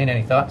 Kathleen,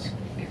 any thoughts?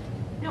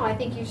 No, I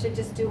think you should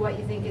just do what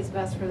you think is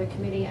best for the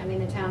committee. I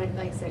mean, the town,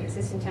 like I said,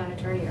 assistant town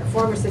attorney, or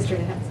former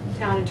assistant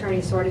town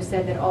attorney sort of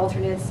said that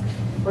alternates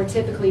were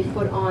typically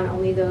put on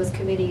only those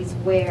committees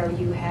where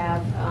you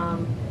have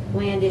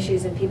land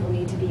issues and people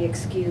need to be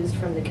excused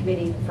from the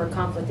committee for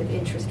conflict of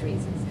interest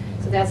reasons.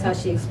 So that's how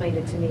she explained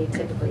it to me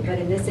typically. But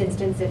in this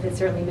instance, if it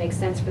certainly makes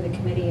sense for the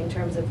committee in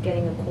terms of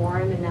getting a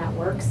quorum and that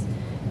works,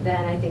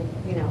 then I think,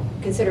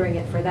 considering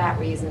it for that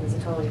reason is a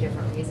totally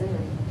different reason.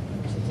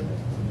 And we should do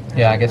it.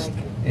 Yeah, I guess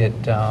it,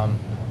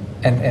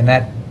 and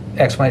that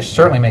explanation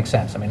certainly makes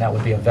sense. I mean, that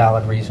would be a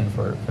valid reason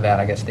for that.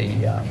 I guess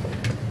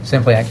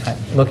simply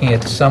looking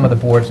at some of the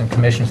boards and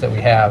commissions that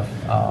we have,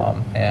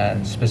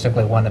 and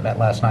specifically one that met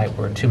last night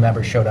where 2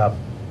 members showed up,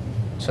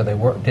 so they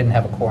didn't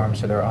have a quorum,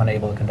 so they're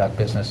unable to conduct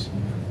business.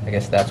 I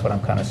guess that's what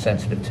I'm kind of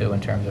sensitive to in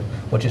terms of,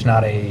 which is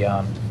not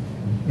a,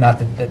 not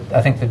that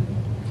I think that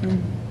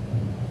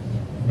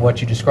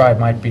what you described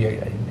might be,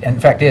 in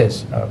fact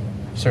is,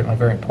 certainly a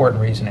very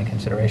important reason and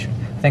consideration.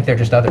 I think there are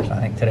just others. I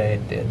think today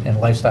in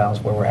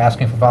lifestyles where we're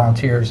asking for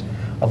volunteers,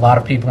 a lot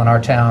of people in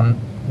our town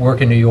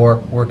work in New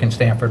York, work in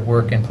Stamford,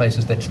 work in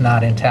places that's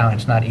not in town.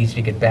 It's not easy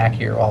to get back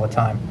here all the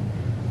time.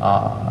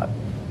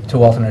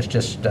 2 alternates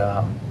just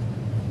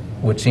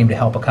would seem to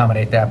help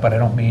accommodate that, but I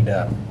don't mean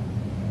to,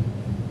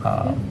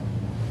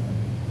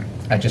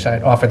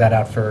 I'd offer that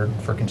out for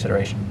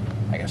consideration,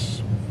 I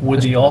guess.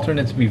 Would the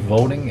alternates be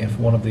voting if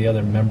one of the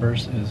other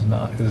members is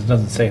not? Because it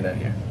doesn't say that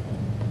here.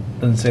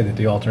 It doesn't say that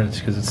the alternates,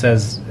 because it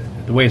says,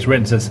 the way it's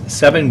written, it says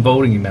 7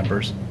 voting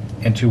members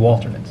and 2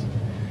 alternates.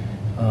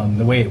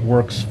 The way it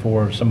works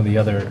for some of the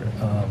other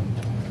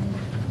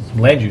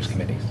land use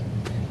committees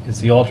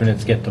is the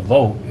alternates get to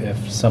vote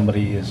if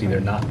somebody is either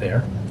not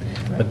there,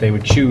 but they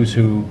would choose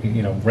who,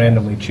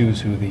 randomly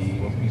choose who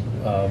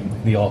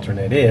the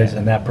alternate is,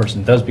 and that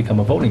person does become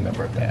a voting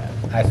member at that.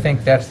 I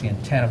think that's the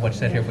intent of what's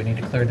said here. We need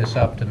to clear this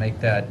up to make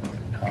that,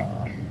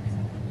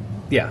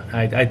 Yeah,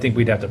 I think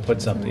we'd have to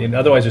put something, and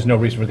otherwise there's no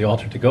reason for the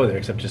alternate to go there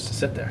except just to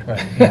sit there.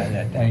 right, yeah,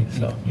 yeah. And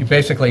So- you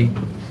basically,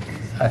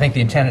 I think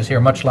the intent is here,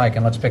 much like,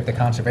 and let's pick the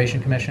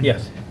Conservation Commission.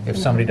 Yes. If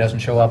somebody doesn't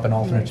show up, an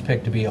alternate's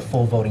picked to be a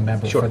full voting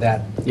member Sure. for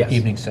that Yes.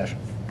 evening session.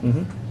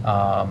 Mhm.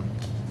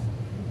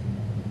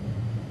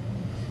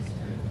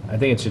 I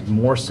think it should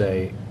more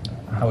say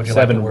How would you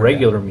like to 7 word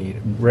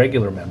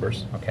regular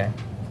members, Okay.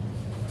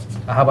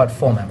 How about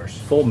full members?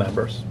 full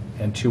members,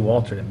 and 2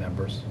 alternate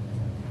members.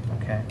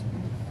 Okay.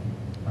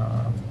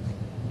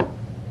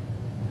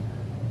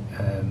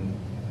 And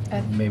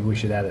I- maybe we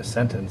should add a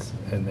sentence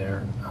in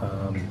there,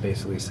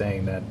 basically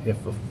saying that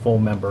if a full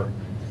member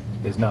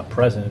is not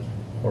present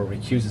or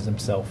recuses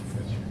himself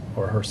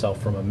or herself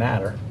from a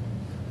matter,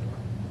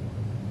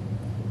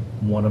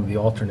 one of the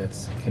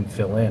alternates can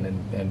fill in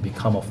and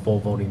become a full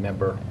voting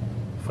member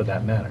for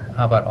that matter.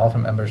 How about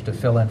alternate members to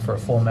fill in for a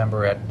full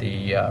member at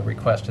the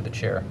request of the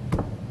chair?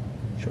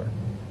 Sure.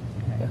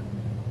 Okay. Yeah.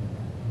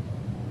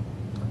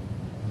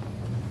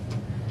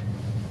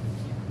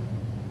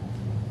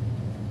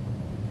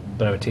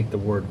 But I would take the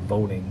word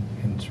voting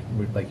and,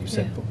 like you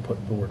said, Yeah.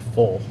 put the word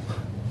full,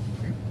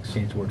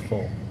 exchange the word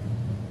full.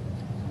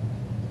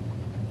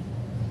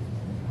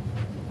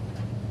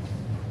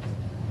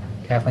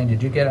 Kathleen,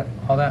 did you get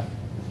all that?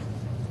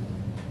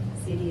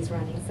 CD's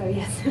running, so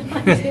yes.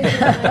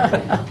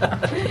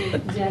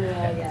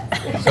 Generally,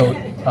 yes. So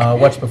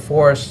what's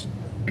before us,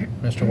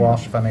 Mr.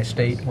 Walsh, if I may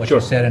state, what you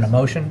Sure. said in a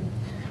motion,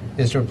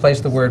 is to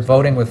replace the word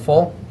voting with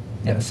full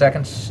in the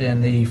seconds,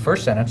 in the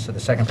first sentence of the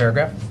second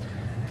paragraph,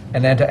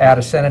 and then to add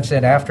a sentence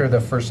in after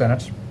the first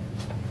sentence,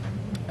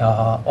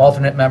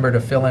 alternate member to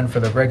fill in for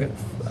the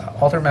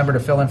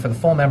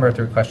full member at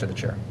the request of the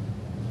chair.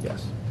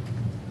 Yes.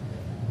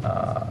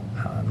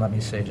 And let me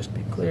say, just to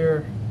be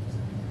clear,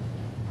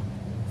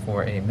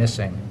 for a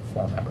missing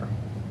full member.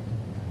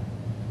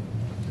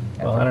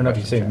 Well, I don't know if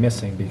you say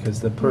missing,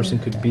 because the person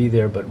could be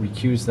there but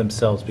recuse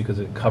themselves because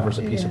it covers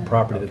a piece of Yeah.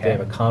 property that they have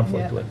a Okay.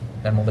 conflict Yeah. with.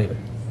 Then we'll leave it.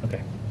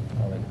 Okay.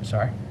 We'll leave it.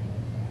 Sorry.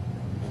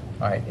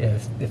 All right,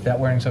 if that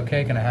wording's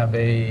okay, can I have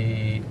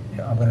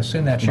I'm going to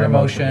assume that's your My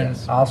motion, motion.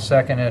 yes. I'll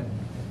second it.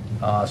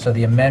 So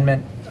the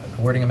amendment,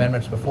 the wording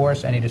amendment's before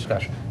us. Any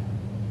discussion?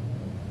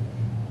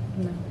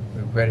 No.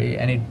 We ready?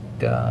 Any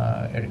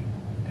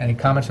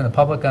comments from the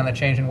public on the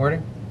change in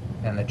wording?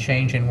 And the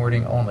change in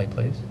wording only,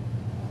 please.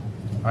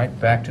 All right,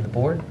 back to the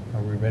board.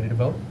 Are we ready to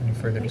vote? Any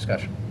further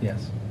discussion?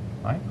 Yes.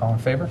 All right, all in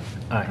favor?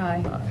 Aye.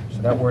 Aye.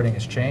 So that wording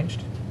is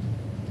changed.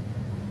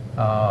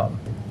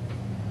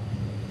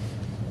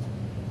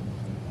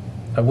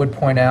 I would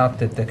point out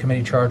that the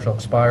committee charge will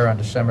expire on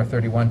December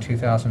 31,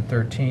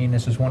 2013.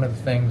 This is one of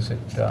the things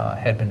that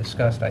had been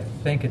discussed, I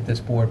think, at this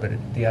board, but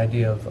the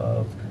idea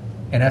of,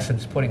 in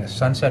essence, putting a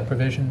sunset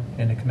provision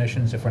in the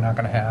commissions. If we're not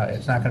going to have,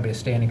 it's not going to be a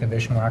standing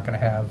commission, we're not going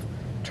to have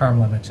term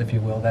limits, if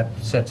you will. That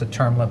sets a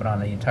term limit on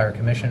the entire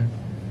commission,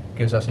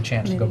 gives us a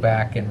chance to go Maybe.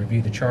 back and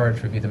review the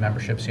charge, review the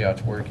membership, see how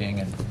it's working,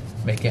 and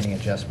make any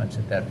adjustments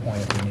at that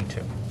point if we need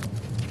to.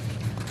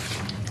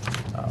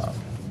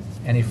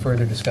 Any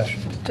further discussion?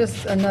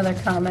 Just another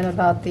comment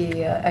about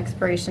the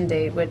expiration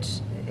date, which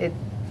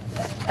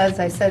as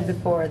I said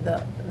before,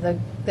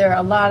 there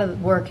a lot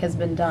of work has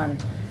been done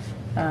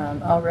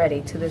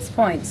already to this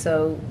point,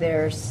 so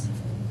there's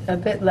a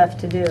bit left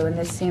to do, and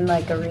this seemed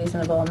like a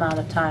reasonable amount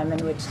of time in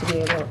which to be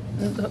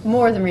able,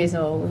 more than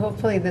reasonable.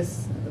 Hopefully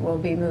this will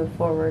be moved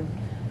forward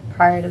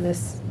prior to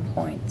this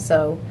point.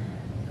 So,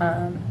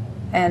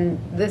 and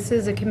this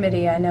is a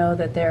committee, I know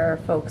that there are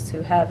folks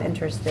who have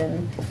interest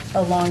in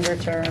a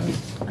longer-term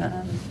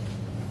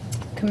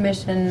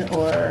commission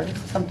or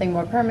something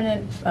more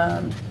permanent,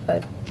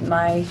 but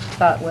my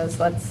thought was,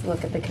 let's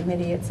look at the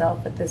committee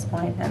itself at this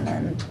point, and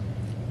then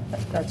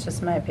that's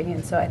just my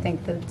opinion. So I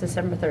think that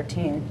December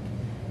 13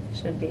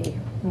 should be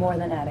more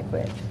than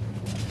adequate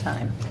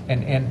time.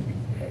 And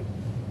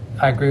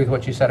I agree with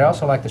what you said. I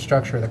also like the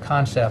structure of the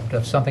concept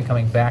of something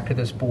coming back to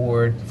this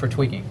board for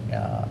tweaking.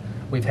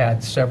 We've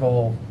had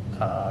several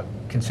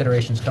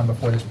considerations come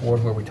before this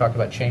board where we talked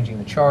about changing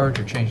the charge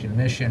or changing the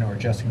mission or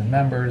adjusting the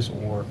members,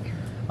 or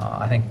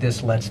I think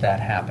this lets that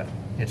happen.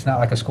 It's not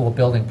like a school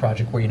building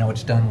project where you know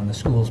it's done when the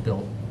school's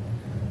built.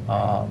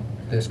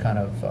 This kind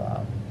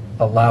of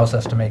allows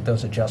us to make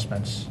those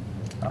adjustments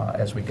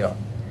as we go.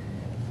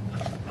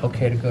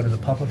 Okay to go to the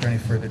public, or any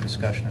further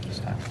discussion at this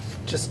time?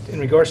 Just in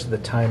regards to the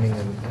timing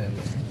and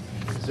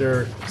Is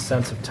there a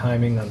sense of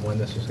timing on when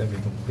this was going to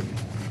be complete?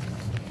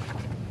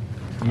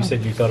 You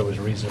said you thought it was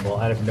reasonable.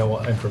 I have no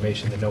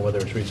information to know whether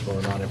it's reasonable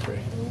or not, Everett.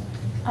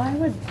 I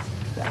would,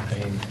 I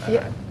mean,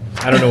 Yeah.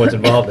 I don't know what's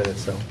involved in it,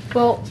 so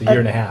well. it's a year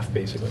and a half,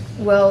 basically.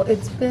 Well,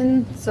 it's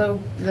been, so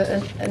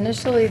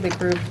initially the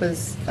group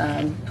was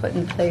put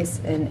in place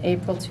in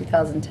April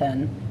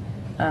 2010,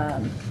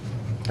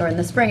 or in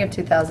the spring of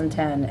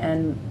 2010,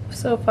 and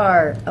so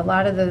far, a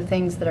lot of the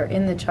things that are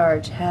in the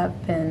charge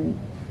have been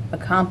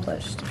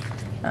accomplished.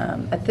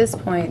 At this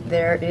point,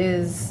 there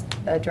is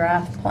a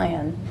draft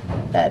plan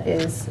that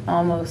is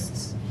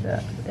almost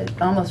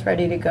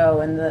ready to go,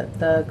 and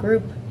the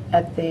group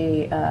at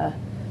the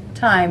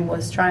time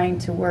was trying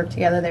to work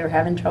together. They were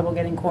having trouble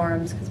getting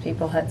quorums because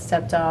people had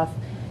stepped off.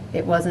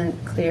 It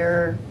wasn't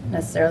clear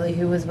necessarily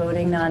who was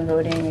voting,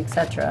 non-voting,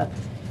 etc.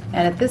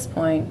 And at this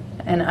point,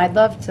 and I'd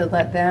love to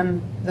let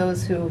them,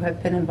 those who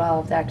have been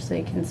involved,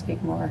 actually can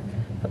speak more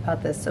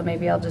about this. So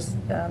maybe I'll just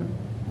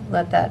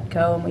let that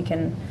go, and we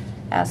can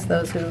ask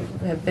those who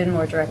have been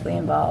more directly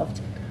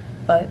involved.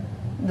 But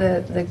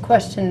the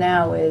question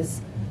now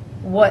is,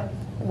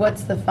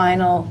 what's the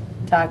final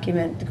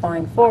document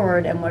going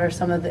forward, and what are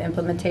some of the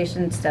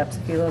implementation steps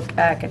if you look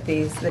back at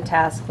the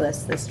task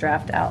list, this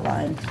draft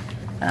outline?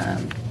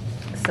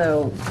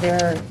 So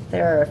there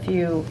are a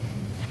few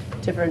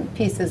different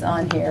pieces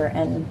on here,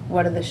 and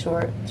what are the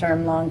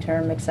short-term,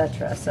 long-term, et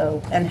cetera.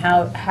 So, and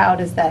how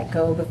does that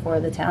go before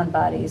the town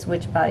bodies,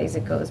 which bodies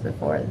it goes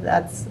before?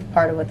 That's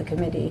part of what the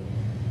committee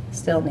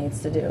still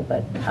needs to do.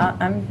 But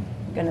I'm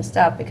going to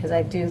stop, because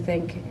I do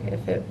think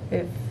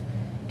if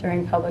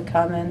during public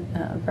comment,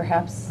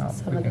 perhaps Oh,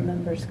 some we of the can-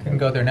 members We can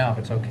go there now if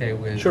it's okay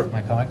with Sure.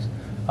 my colleagues.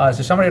 Is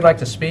there somebody who'd like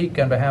to speak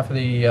on behalf of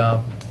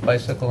the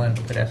Bicycle and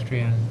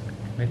Pedestrian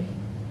Committee?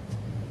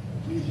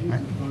 Please use the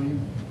volume.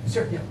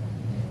 Sir, yeah.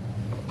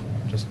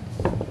 Just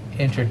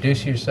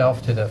introduce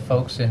yourself to the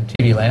folks in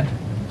TV land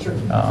Sure.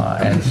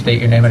 and state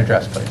your name and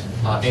address, please.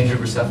 Andrew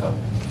Graceffa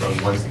from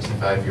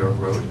 165 York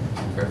Road,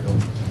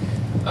 Fairfield.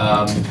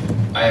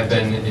 I have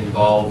been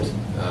involved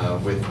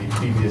with the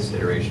previous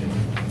iteration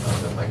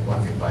of the Bike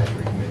Walk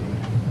Advisory Committee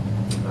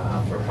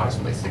for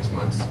approximately 6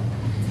 months.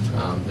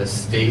 The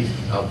state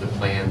of the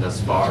plan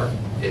thus far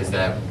is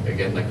that,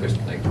 again, like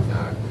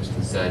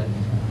Kristen said,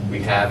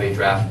 we have a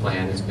draft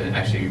plan. It's been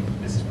actually,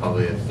 this is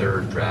probably a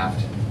third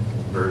draft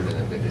version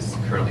of it is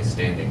currently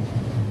standing.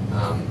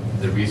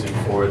 The reason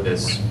for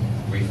this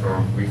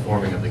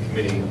reforming of the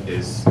committee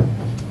is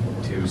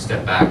to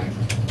step back,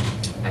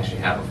 actually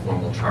have a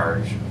formal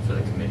charge for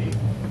the committee,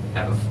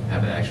 have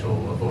an actual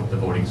the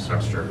voting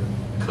structure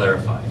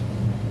clarified,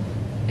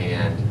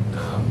 and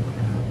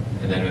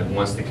then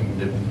once the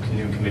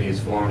new committee is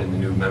formed and the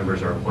new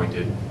members are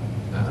appointed,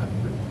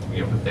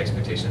 with the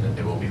expectation that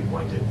they will be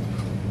appointed,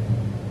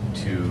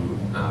 to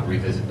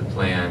revisit the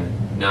plan,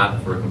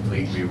 not for a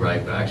complete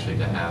rewrite, but actually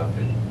to have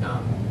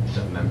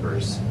the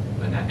members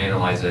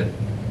analyze it,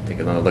 take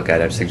another look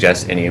at it,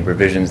 suggest any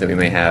revisions that we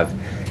may have,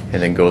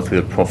 and then go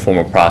through the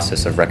formal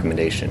process of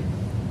recommendation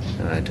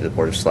to the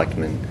Board of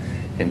Selectmen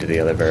and to the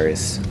other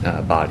various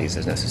bodies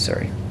as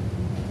necessary.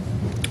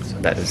 So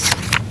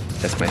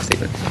that's my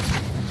statement.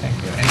 Thank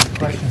you. Any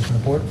questions from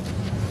the board?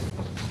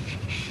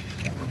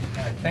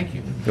 All right, thank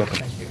you. You're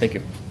welcome. Thank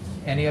you.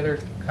 Any other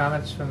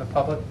comments from the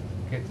public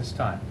at this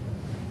time?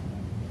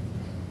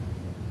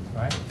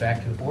 All right,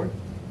 back to the board.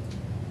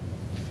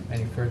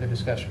 Any further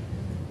discussion?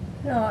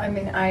 No, I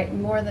mean, I,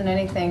 more than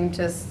anything,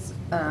 just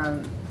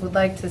would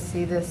like to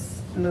see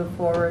this move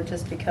forward,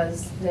 just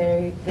because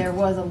there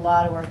was a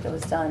lot of work that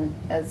was done.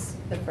 As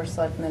the first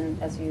selectman,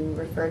 as you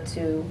referred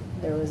to,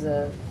 there was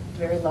a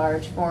very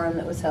large forum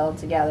that was held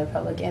to gather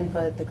public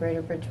input. The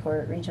Greater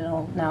Bridgeport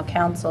Regional, now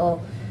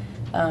Council,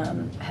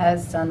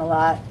 has done a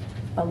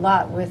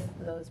lot with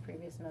those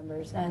previous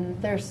members.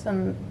 And there's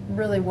some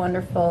really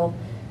wonderful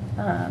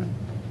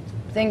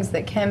things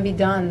that can be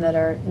done that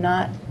are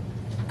not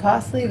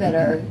costly, that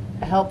are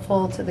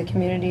helpful to the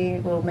community,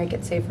 will make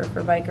it safer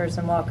for bikers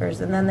and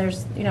walkers. And then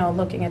there's,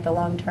 looking at the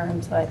long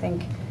term, so I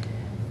think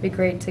it'd be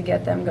great to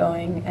get them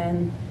going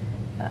and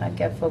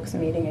get folks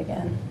meeting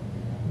again.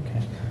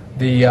 Okay.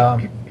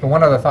 The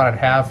one other thought I'd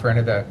have for any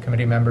of the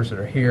committee members that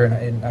are here,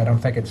 and I don't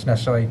think it's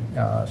necessarily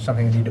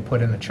something you need to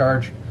put in the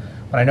charge,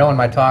 but I know in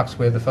my talks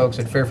with the folks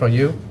at Fairfield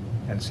U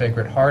and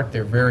Sacred Heart,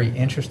 they're very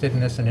interested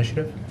in this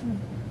initiative.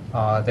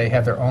 They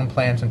have their own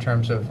plans in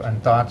terms of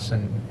and thoughts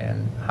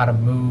and how to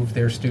move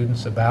their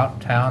students about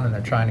town, and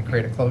they're trying to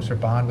create a closer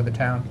bond with the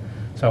town.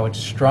 So I would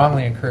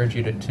strongly encourage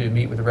you to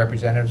meet with the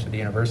representatives of the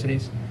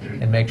universities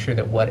and make sure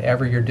that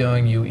whatever you're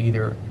doing, you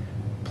either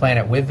plan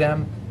it with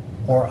them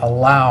or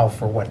allow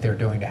for what they're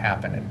doing to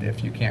happen. And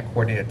if you can't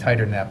coordinate it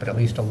tighter than that, but at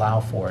least allow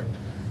for it.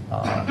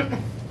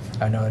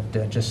 I know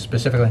just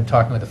specifically in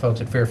talking with the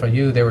folks at Fairfield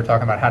U, they were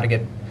talking about how to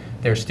get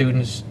their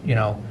students,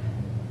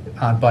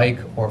 on bike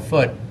or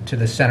foot to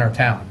the center of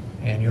town.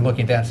 And you're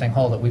looking down saying,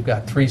 hold it, we've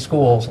got 3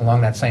 schools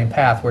along that same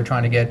path. We're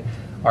trying to get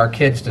our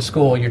kids to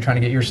school, you're trying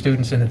to get your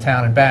students into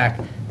town and back,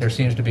 there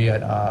seems to be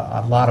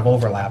a lot of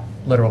overlap,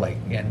 literally,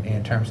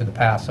 in terms of the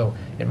path. So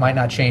it might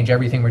not change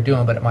everything we're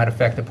doing, but it might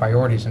affect the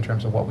priorities in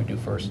terms of what we do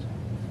first.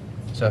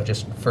 So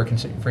just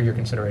for your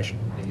consideration.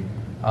 Thank you.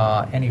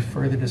 Any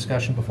further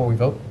discussion before we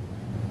vote?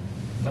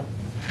 No.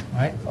 All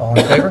right, all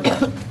in favor?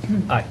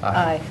 Aye.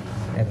 Aye.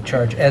 And the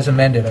charge as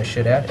amended, I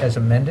should add, as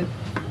amended.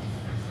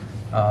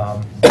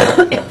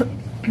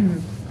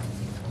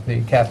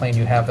 Kathleen,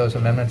 you have those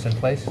amendments in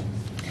place?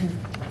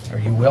 Or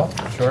you will,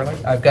 shortly?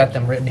 I've got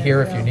them written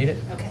here if you need it.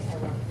 Okay, I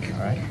will. All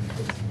right.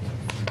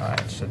 All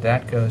right, so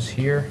that goes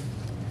here.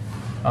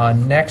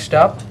 Next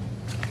up,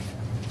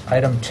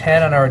 item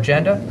 10 on our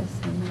agenda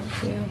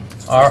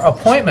are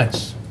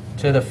appointments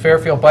to the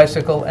Fairfield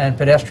Bicycle and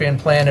Pedestrian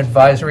Plan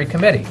Advisory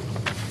Committee.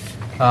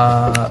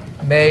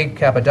 Meg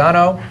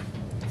Capodanno,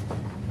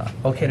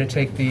 okay to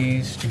take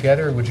these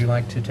together, or would you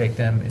like to take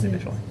them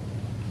individually?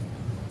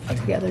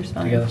 Together's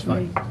fine. Together's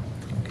fine.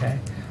 Okay.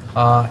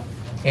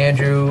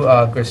 Andrew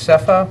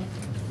Grisefa,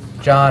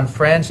 John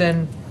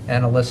Franzen,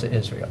 and Alyssa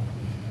Israel.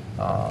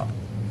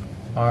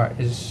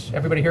 Is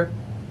everybody here?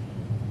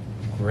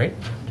 Great,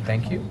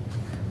 thank you.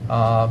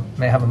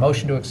 May I have a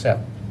motion to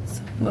accept?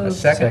 A Moved.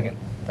 second?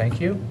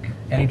 Thank you.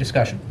 Any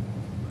discussion?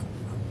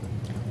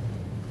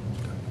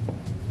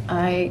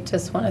 I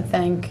just want to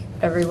thank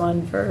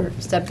everyone for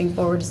stepping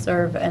forward to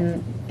serve,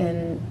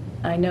 and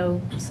I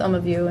know some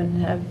of you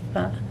and have,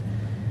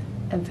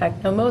 in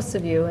fact, know most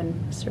of you, and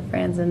Mr.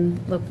 Franzen,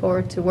 look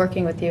forward to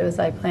working with you as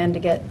I plan to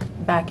get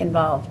back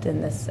involved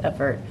in this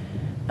effort.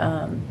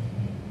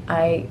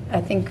 I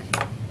think,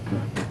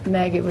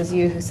 Meg, it was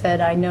you who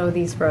said, I know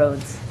these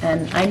roads.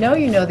 And I know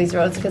you know these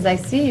roads because I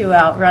see you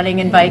out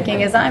running and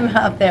biking as I'm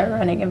out there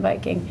running and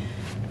biking.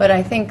 But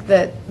I think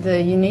that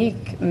the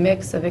unique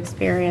mix of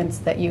experience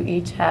that you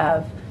each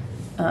have,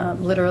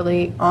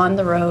 literally on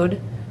the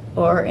road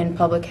or in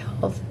public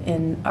health,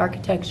 in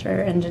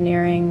architecture,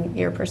 engineering,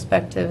 your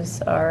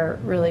perspectives are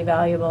really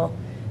valuable.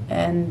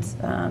 And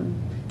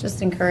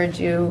just encourage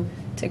you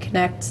to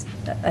connect.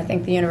 I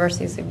think the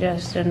university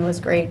suggestion was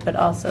great, but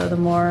also the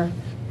more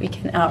we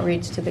can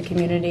outreach to the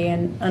community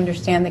and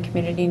understand the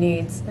community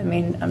needs. I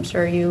mean, I'm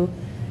sure you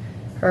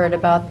heard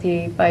about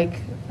the bike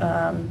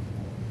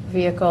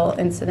vehicle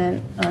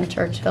incident on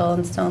Churchill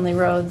and Stoneleigh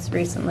Roads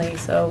recently,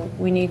 so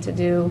we need to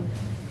do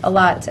a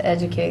lot to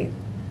educate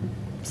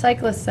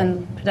cyclists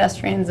and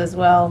pedestrians as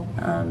well,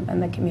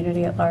 and the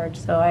community at large.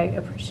 So I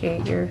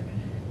appreciate your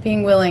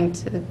being willing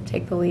to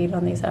take the lead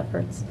on these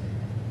efforts.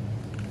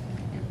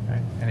 All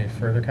right. Any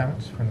further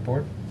comments from the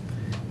board?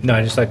 No,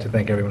 I'd just like to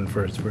thank everyone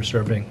for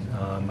serving.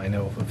 I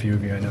know a few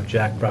of you, I know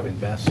Jack probably the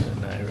best,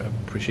 and I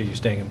appreciate you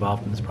staying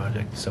involved in this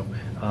project. So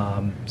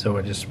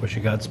I just wish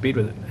you Godspeed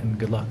with it, and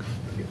good luck.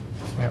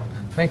 Yeah.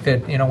 I think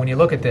that, when you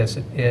look at this,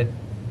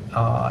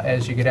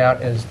 as you get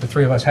out, as the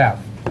three of us have,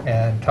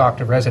 and talk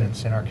to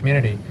residents in our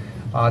community,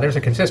 there's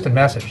a consistent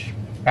message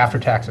after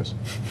taxes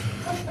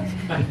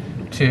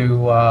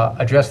to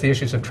address the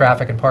issues of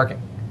traffic and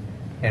parking.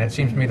 And it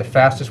seems to me the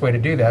fastest way to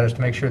do that is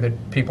to make sure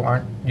that people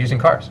aren't using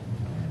cars.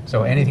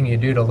 So anything you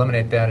do to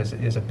eliminate that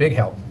is a big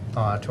help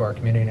to our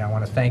community. And I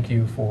want to thank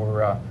you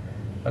for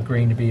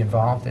agreeing to be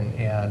involved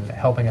and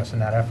helping us in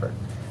that effort.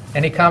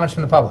 Any comments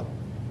from the public?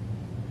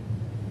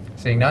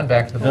 Seeing none,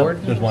 back to the board.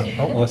 There's one.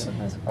 Oh, Melissa.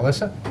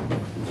 Alyssa?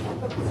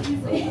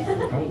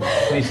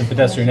 Need some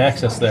pedestrian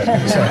access there.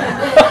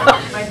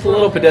 A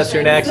little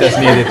pedestrian access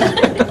needed.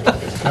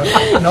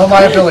 No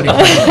liability.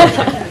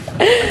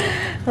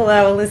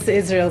 Hello, Alyssa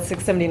Israel,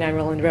 679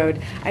 Roland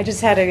Road. I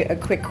just had a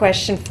quick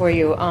question for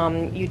you.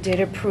 You did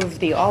approve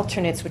the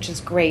alternates, which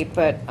is great,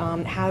 but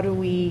how do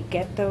we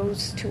get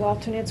those two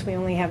alternates? We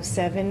only have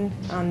 7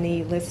 on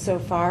the list so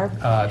far.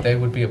 They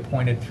would be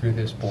appointed through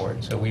this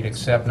board. So we'd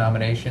accept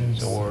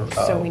nominations, or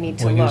So we need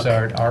to we'll use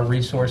look. our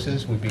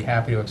resources. We'd be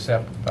happy to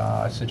accept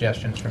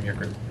suggestions from your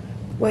group.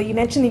 Well, you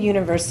mentioned the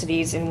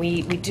universities, and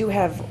we do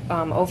have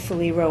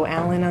Ophalie Rowe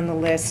Allen on the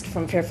list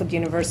from Fairfield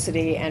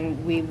University,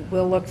 and we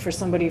will look for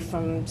somebody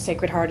from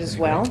Sacred Heart as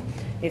well.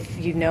 If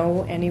you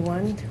know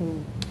anyone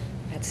who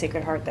at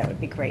Sacred Heart, that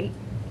would be great.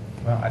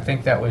 Well, I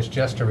think that was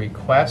just a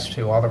request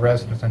to all the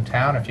residents in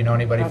town. If you know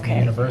anybody from the Okay.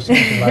 university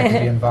who'd like to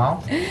be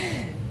involved.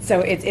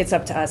 So it's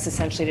up to us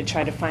essentially to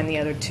try to find the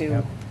other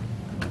two,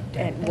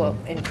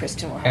 and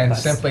Kristen will help And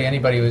us. simply,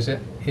 anybody who is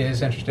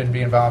interested in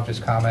being involved,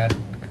 just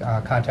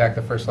contact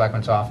the First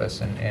Selectman's office,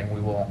 and we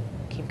will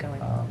Keep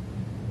going.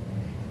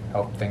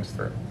 help things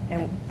through.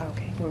 And,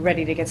 okay, we're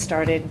ready to get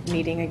started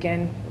meeting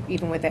again,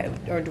 even with that,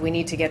 or do we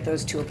need to get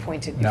those two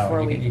appointed No,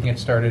 before you can get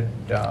started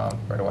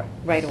right away.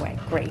 Right away,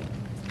 great.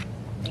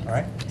 All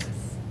right?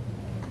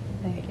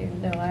 Thank you.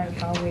 No,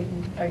 I'll wait.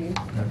 Are you?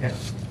 Okay.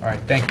 All right,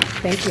 thank you.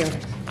 Thank you.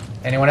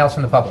 Anyone else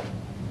in the public?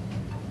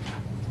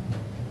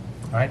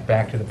 All right,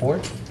 back to the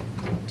board.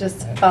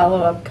 Just a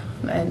follow-up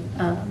comment.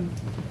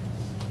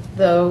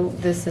 Though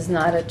this is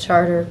not a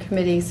charter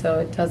committee, so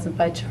it doesn't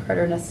by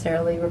charter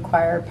necessarily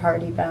require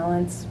party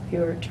balance, we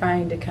were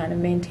trying to kind of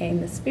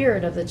maintain the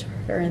spirit of the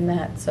charter in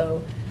that.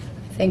 So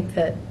I think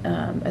that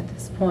at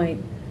this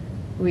point,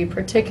 we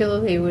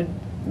particularly would,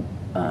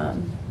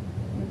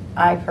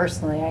 I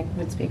personally, I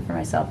would speak for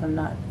myself and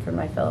not for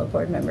my fellow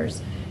board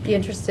members, be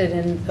interested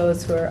in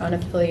those who are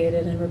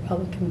unaffiliated and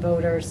Republican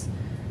voters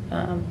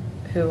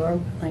who are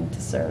willing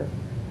to serve.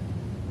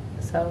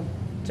 So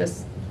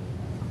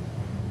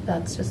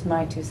that's just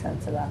my 2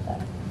 cents about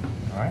that.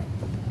 All right.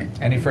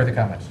 Any further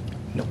comments?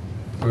 No.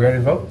 We ready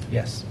to vote?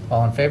 Yes.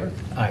 All in favor?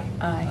 Aye.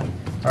 Aye.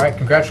 All right,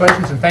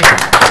 congratulations and thank you.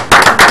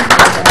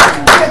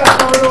 Get a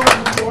photo of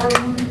the four of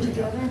them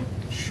together.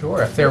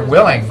 Sure, if they're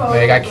willing,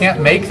 Meg, I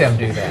can't make them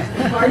do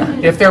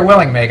that. If they're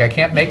willing, Meg, I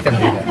can't make them do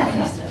that.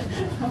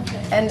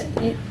 And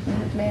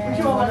may I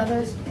have one of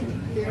those?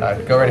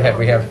 Go right ahead,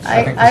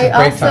 I think this is I a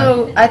great time.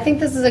 also, I think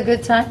this is a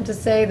good time to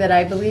say that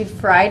I believe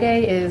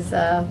Friday is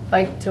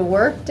Bike to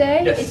Work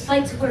Day. It's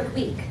Bike to Work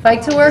Week.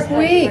 Bike to Work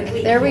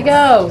Week, there we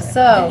go,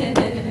 so.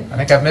 I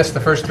think I've missed the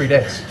first 3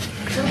 days.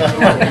 You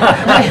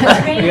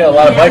got a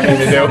lot of biking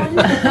to do.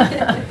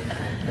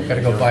 I've got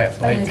to go buy a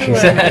flight.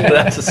 Exactly,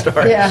 that's a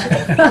start. Yeah.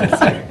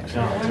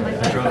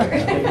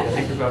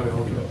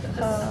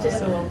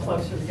 Just a little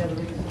closer together.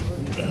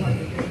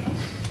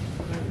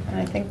 And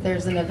I think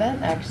there's an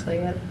event actually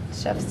at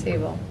Chef's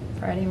Table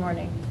Friday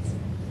morning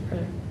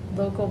for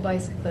local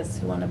bicyclists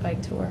who want to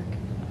bike to work.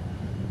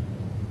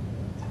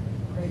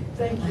 Great,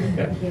 thank you.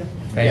 Okay.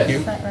 Thank you.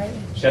 Is that right?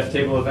 Chef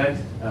table event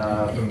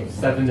from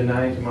 7 to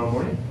 9 tomorrow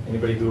morning.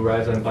 Anybody who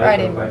rides on bike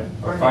Friday or bike,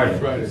 or Friday.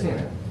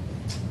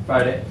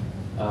 Friday.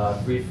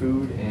 Free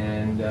food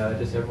and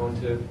just everyone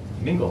to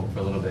mingle for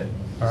a little bit.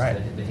 All right.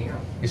 Just to hang out.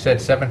 You said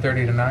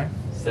 7:30 to 9?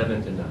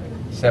 7 to 9.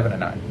 7 to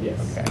 9?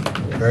 Yes. Okay,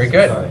 very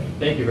good. Sorry.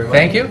 Thank you very much.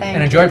 Thank you, Thank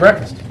and enjoy you.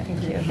 breakfast.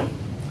 Thank you.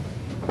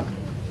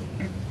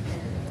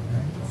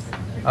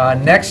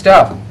 Next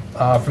up,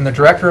 from the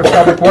Director of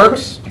Public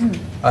Works,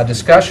 a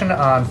discussion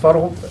on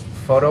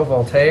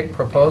photovoltaic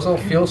proposal,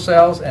 fuel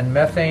cells, and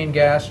methane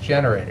gas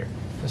generator.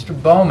 Mr.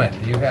 Bowman,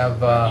 do you have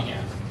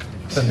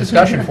some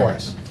discussion for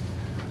us?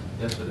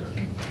 Yes, sir.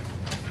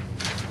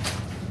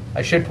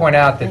 I should point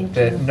out Thank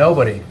that you.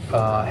 nobody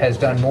has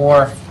done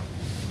more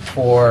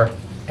for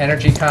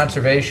energy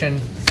conservation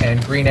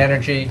and green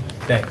energy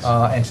Thanks.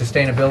 and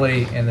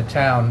sustainability in the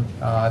town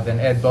than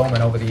Ed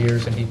Bowman over the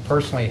years, and he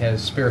personally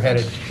has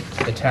spearheaded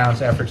the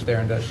town's efforts there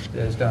and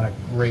has done a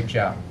great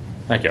job.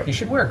 Thank you. You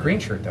should wear a green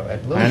shirt, though, Ed.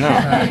 I know.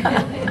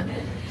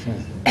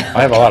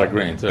 I have a lot of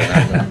green, too.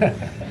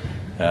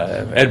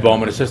 Ed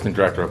Bowman, Assistant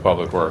Director of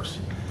Public Works.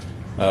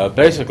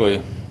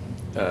 Basically,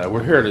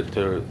 we're here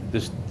the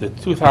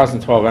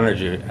 2012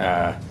 Energy,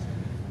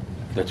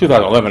 the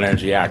 2011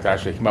 Energy Act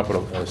actually came up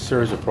with a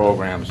series of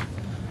programs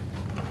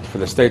for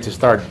the state to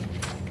start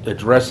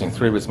addressing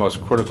 3 of its most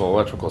critical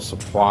electrical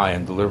supply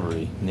and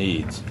delivery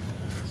needs,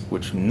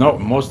 which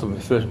most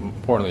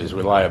importantly is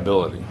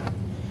reliability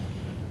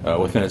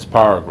within its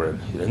power grid.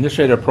 It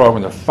initiated a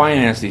program to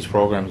finance these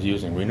programs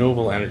using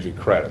renewable energy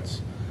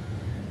credits.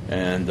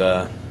 And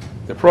the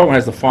program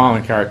has the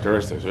following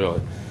characteristics,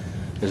 really.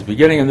 Is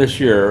beginning in this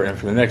year and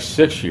for the next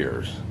 6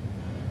 years,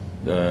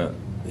 the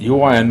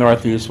UI and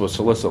Northeast will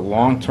solicit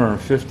long-term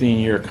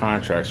 15-year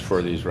contracts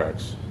for these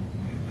RECs.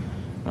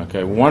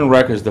 Okay, one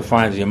REC is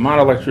defined as the amount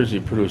of electricity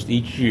produced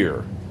each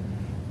year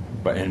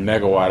but in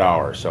megawatt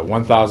hours. So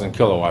 1,000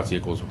 kilowatts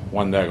equals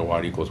 1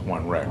 megawatt equals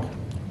 1 REC.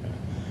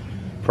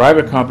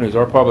 Private companies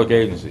or public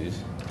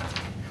agencies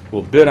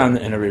will bid on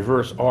in a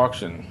reverse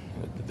auction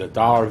the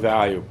dollar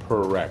value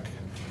per REC.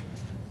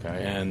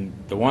 Okay, and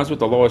the ones with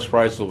the lowest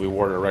price will be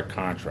awarded a REC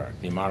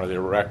contract. The amount of the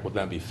REC will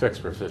then be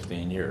fixed for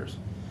 15 years.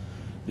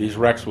 These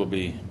RECs will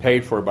be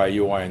paid for by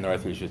UI and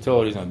Northeast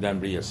Utilities and then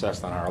be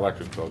assessed on our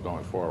electric bill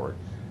going forward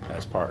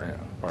as part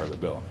of the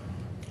bill.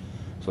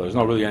 So there's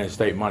not really any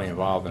state money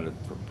involved in it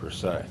per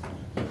se.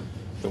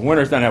 The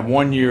winners then have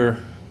 1 year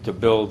to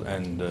build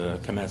and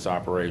commence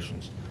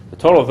operations. The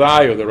total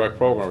value of the REC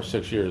program over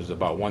 6 years is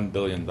about $1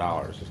 billion is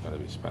going to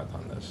be spent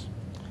on this.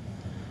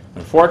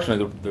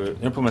 Unfortunately, the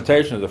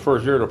implementation of the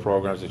first year of the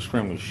program is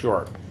extremely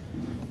short.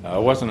 It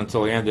wasn't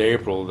until the end of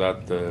April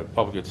that the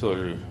Public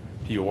Utility,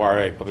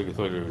 PURA, Public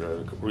Utility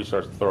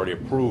Resource Authority,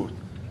 approved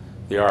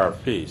the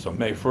RFP. So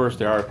May 1st,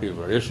 the RFPs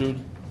were issued.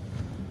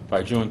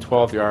 By June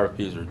 12th, the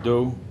RFPs are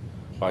due.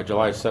 By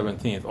July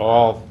 17th,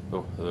 all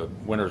the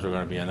winners are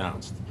going to be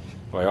announced.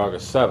 By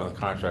August 7th,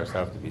 contracts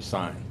have to be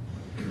signed.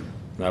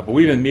 Now, but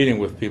we've been meeting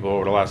with people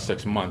over the last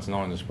 6 months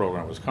knowing this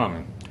program was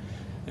coming,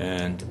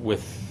 and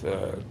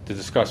to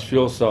discuss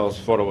fuel cells,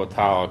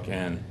 photovoltaic,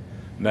 and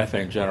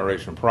methane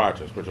generation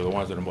projects, which are the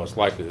ones that are most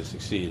likely to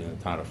succeed in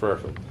the town of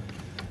Fairfield.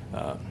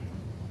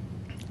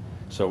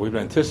 So we've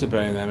been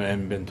anticipating them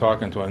and been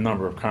talking to a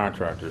number of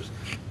contractors.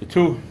 The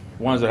 2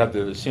 ones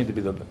that seem to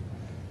be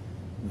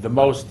the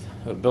most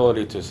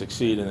ability to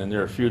succeed in the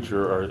near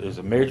future is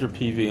a major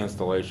PV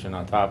installation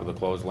on top of the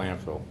closed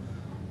landfill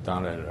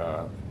down at,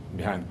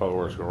 behind the Public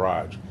Works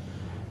garage.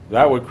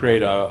 That would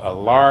create a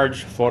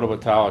large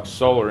photovoltaic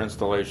solar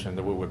installation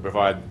that would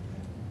provide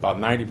about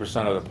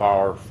 90% of the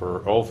power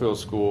for Oldfield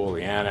School,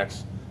 the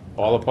annex,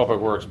 all the Public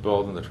Works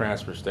building, the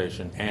transfer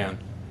station, and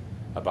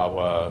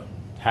about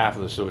half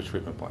of the sewage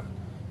treatment plant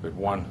with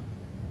one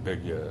big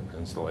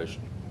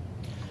installation.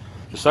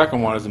 The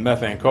second one is the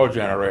methane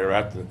cogenerator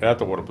at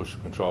the water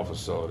pollution control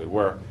facility,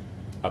 where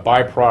a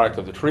byproduct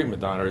of the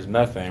treatment down there is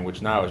methane,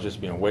 which now is just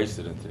being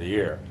wasted into the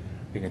air.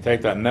 You can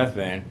take that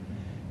methane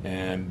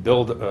and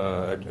build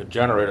a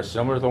generator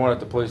similar to the one at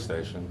the police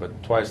station,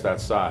 but twice that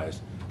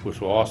size,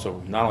 which will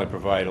also not only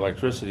provide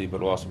electricity,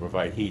 but will also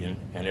provide heat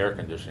and air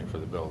conditioning for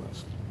the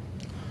buildings.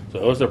 So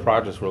those are the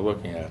projects we're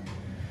looking at.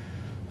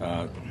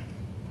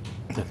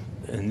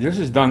 And this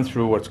is done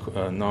through what's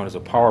known as a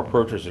power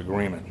purchase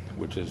agreement,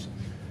 which is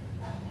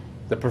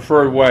the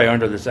preferred way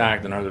under this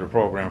act and under the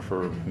program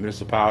for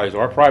municipalities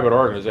or private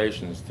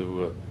organizations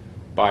to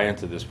buy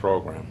into this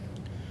program.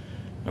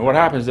 And what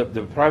happens is that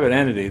the private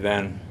entity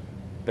then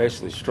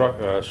basically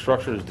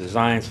structures,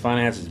 designs,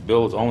 finances,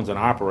 builds, owns, and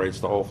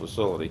operates the whole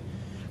facility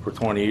for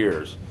 20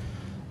 years.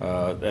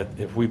 That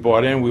if we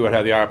bought in, we would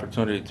have the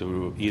opportunity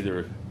to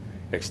either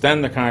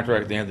extend the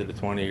contract at the end of the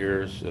 20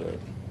 years,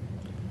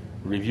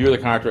 review the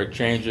contract,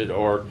 change it,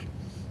 or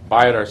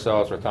buy it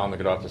ourselves or tell them to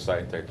get off the site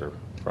and take their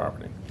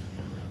property.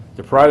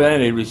 The private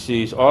entity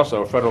receives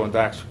also a federal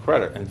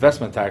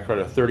investment tax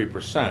credit of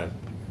 30%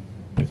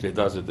 if it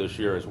does it this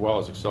year, as well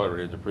as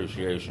accelerated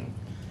depreciation.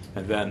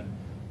 And then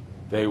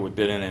they would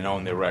bid in and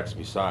own their RECs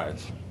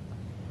besides.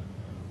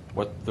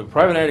 What the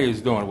private entity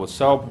is doing will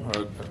sell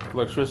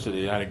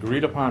electricity at an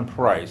agreed upon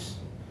price,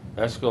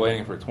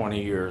 escalating for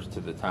 20 years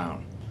to the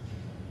town,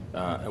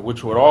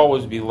 which would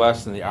always be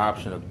less than the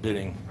option of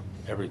bidding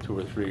every 2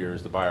 or 3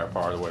 years to buy our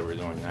power the way we're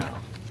doing now.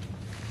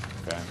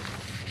 Okay.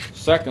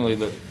 Secondly,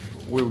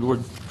 we're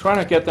trying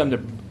to get them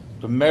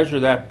to measure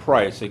that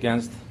price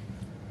against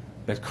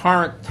the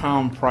current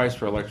town price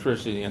for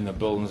electricity in the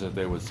buildings that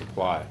they would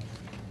supply,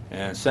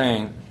 and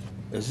saying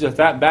as if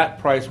that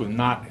price would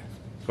not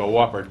go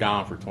up or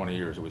down for 20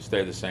 years. It would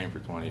stay the same for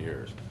 20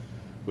 years,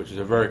 which is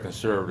a very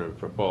conservative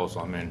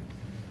proposal. I mean,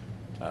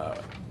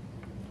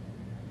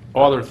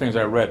 all the things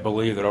I read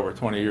believe that over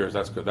 20 years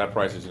that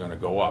price is going to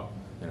go up,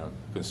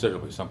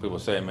 considerably. Some people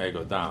say it may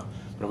go down.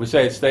 But if we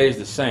say it stays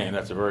the same,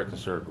 that's a very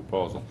conservative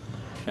proposal.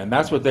 And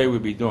that's what they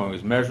would be doing,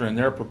 is measuring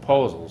their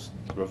proposals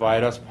to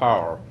provide us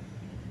power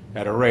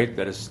at a rate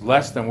that is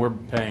less than we're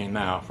paying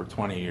now for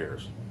 20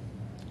 years.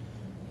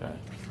 Okay.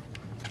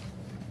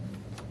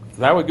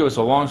 That would give us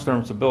a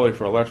long-term stability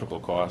for electrical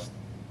costs,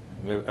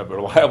 a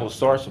reliable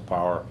source of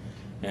power,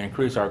 and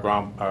increase our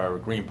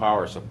green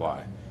power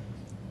supply.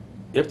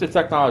 If the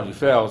technology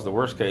fails, the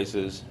worst case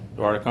is,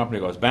 or the company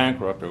goes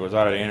bankrupt or goes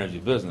out of the energy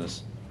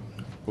business,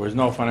 there's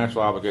no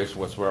financial obligation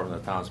whatsoever on the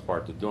town's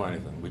part to do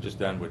anything. We just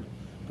then would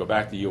go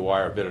back to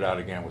UI or bid it out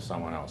again with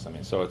someone else. I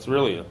mean, so it's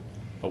really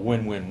a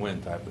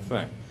win-win-win type of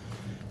thing.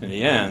 In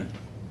the end,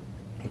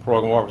 the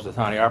program offers the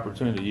town the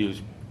opportunity to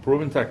use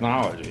proven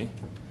technology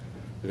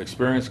with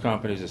experienced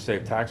companies to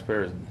save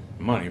taxpayers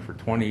money for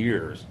 20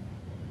 years,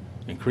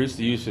 increase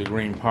the use of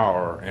green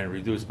power, and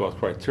reduce both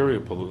criteria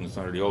pollutants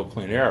under the old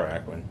Clean Air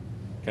Act, when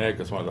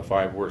Connecticut's one of the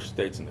 5 worst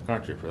states in the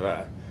country for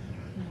that,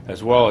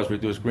 as well as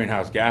reduce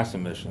greenhouse gas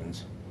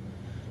emissions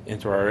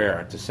into our air,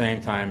 at the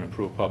same time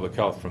improve public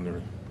health from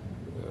the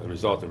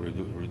result of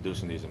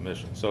reducing these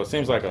emissions. So it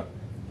seems like a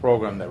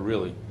program that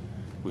really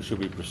we should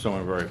be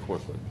pursuing very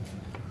quickly.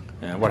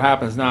 And what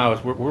happens now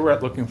is we're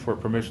looking for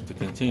permission to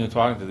continue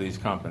talking to these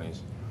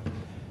companies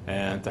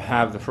and to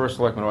have the first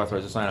selectman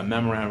authorized to sign a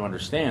memorandum of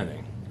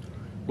understanding,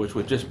 which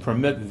would just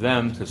permit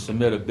them to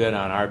submit a bid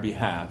on our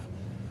behalf.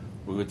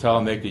 We would tell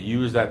them they could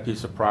use that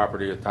piece of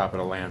property at the top of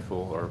the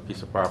landfill or a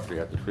piece of property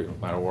at the treatment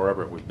plant or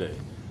wherever it would be.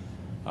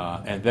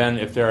 And then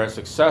if they're a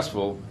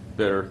successful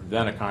bidder,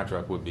 then a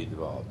contract would be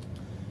developed.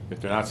 If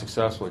they're not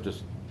successful,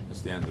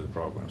 it's the end of the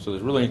program. So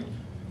there's really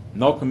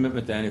no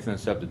commitment to anything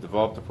except to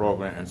develop the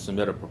program and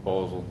submit a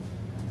proposal,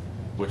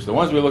 which the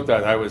ones we looked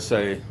at, I would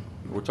say,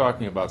 we're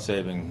talking about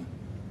saving,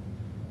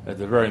 at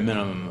the very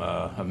minimum,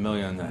 $1.5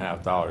 million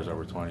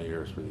over 20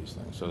 years for these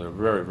things. So there are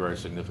very, very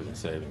significant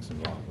savings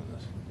involved in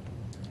this.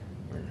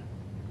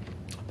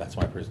 That's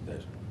my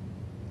presentation.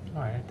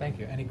 All right, thank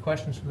you. Any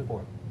questions from the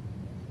board?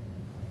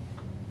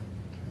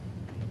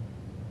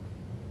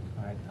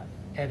 All right,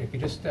 Ed, if you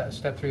just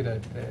step through the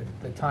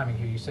timing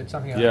here. You said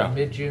something about a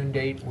mid-June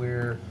date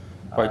where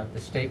the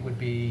state would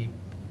be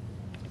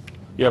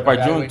by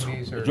June evaluating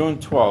these, or- June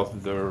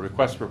 12th, the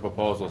requests for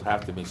proposals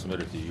have to be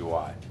submitted to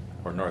UI,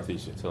 or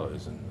Northeast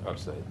Utilities in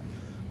upstate,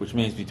 which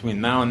means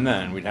between now and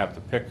then, we'd have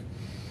to pick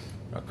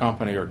a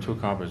company or 2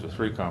 companies or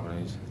 3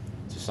 companies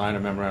to sign a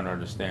memorandum of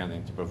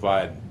understanding to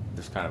provide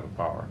this kind of a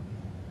power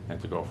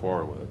and to go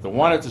forward with it. The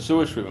one at the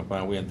sewage treatment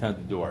plant we intend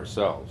to do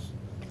ourselves,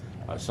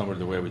 similar to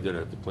the way we did it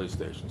at the police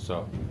station.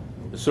 So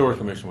the sewer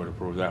commission would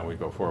approve that, and we'd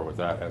go forward with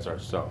that as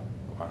ourselves,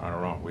 on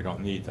our own. We don't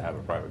need to have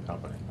a private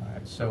company. All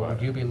right, so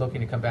would you be looking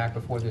to come back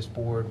before this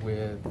board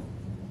with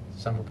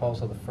some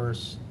proposal the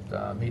first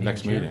meeting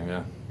Next in June? meeting,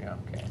 yeah. Yeah,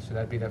 okay. So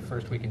that'd be the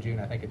first week in June.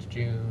 I think it's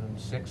June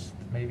 6th,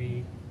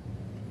 maybe,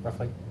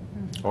 roughly?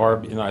 Or,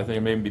 I think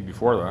it may be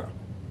before that.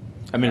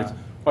 I mean,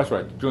 that's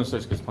right, June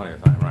 6th gives plenty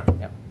of time, right?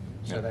 Yeah.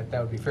 So that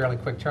would be fairly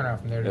quick turnaround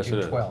from there to Yes, it June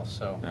is. 12th.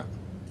 So Yeah.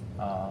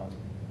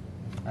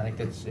 I think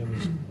it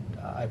was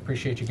I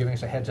appreciate you giving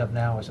us a heads up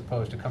now as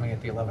opposed to coming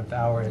at the 11th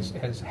hour, as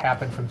has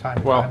happened from time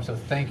to Well, time, so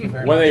thank you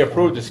very much. When they for-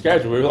 approved the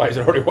schedule, we realized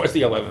it already was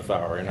the 11th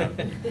hour, you know.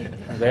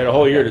 They had a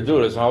whole year to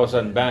do this, and all of a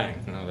sudden, bang,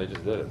 you know, they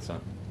just did it, so.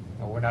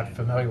 Well, we're not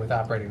familiar with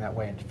operating that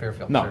way in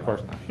Fairfield. No, of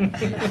certainly.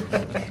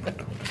 course not.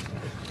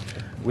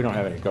 We don't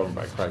have any government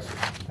by crisis.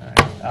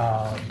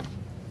 All right.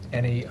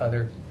 Any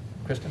other,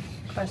 Kristen?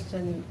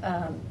 Question,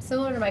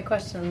 similar to my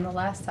question the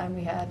last time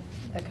we had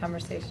a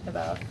conversation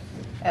about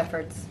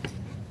efforts.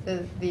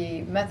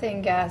 The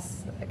methane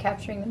gas,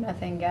 capturing the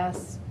methane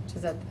gas, which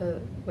is at the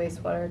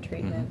wastewater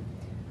treatment,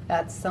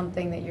 that's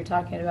something that you're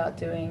talking about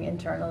doing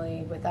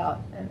internally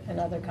without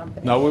another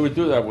company? No, we would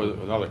do that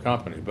with another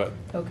company, but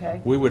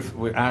Okay.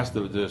 we ask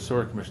the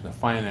sewer commission to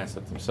finance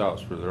it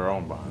themselves for their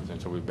own bonds, and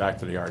so we're back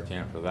to the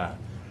RTM for that.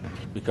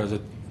 Because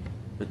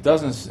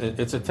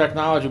it's a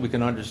technology we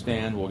can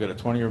understand, we'll get a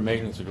 20-year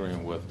maintenance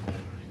agreement with.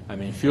 I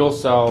mean, fuel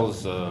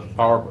cells,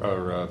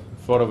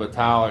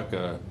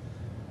 photovoltaic,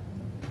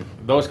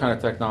 those kind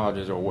of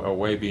technologies are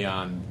way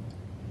beyond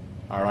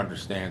our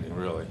understanding,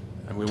 really.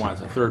 And we want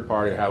a third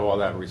party to have all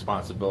that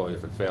responsibility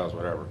if it fails,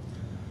 whatever.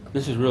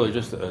 This is really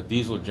just a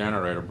diesel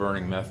generator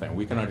burning methane.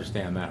 We can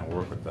understand that and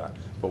work with that.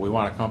 But we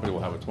want a company that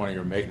will have a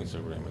 20-year maintenance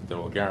agreement that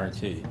will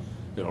guarantee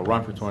it'll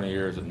run for 20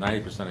 years at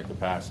 90% of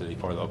capacity,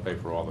 or they'll pay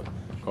for all the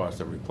cost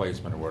of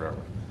replacement or whatever.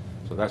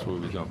 So that's what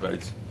we'll be doing.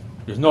 But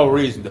there's no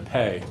reason to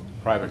pay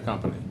a private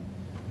company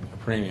a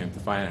premium to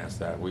finance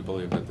that. We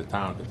believe that the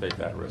town can take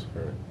that risk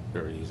very,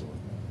 very easily.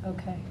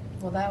 Okay,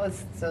 well,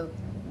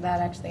 that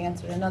actually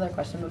answered another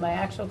question, but my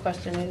actual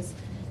question is,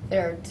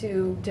 there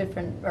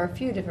are a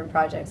few different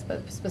projects,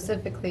 but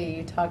specifically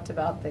you talked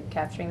about the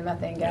capturing the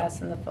methane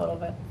gas and the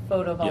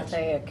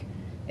photovoltaic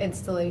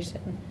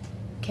installation.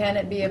 Can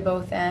it be a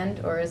both and,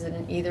 or is it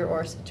an either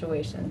or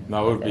situation?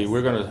 No, it would be,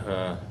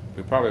 This-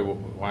 we probably will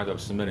wind up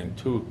submitting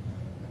two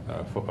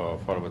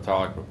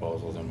photovoltaic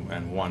proposals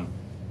and one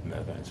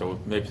methane. So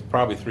maybe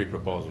probably 3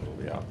 proposals will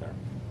be out there.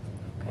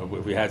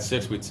 If we had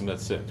 6, we'd submit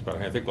 6, but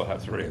I think we'll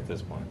have 3 at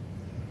this point.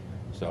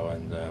 So,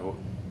 and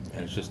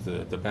it's just,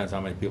 it depends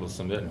how many people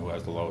submit and who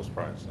has the lowest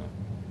price.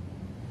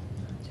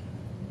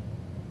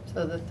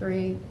 So the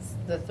three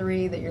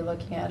that you're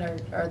looking at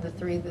are the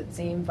 3 that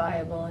seem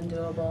viable and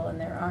doable, and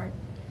there aren't?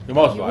 The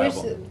most You wish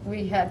viable. that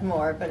we had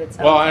more, but it's.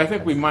 Well, I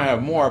think we might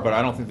have more, but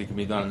I don't think they can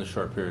be done in a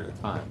short period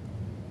of time.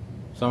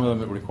 Some of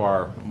them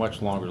require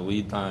much longer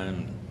lead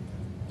time,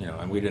 you know,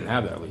 and we didn't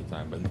have that lead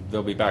time, but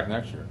they'll be back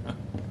next year.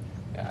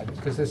 Yeah,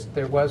 because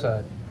there was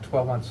a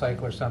 12-month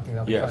cycle or something,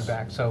 they'll be coming Yes.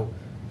 back. So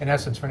in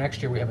essence, for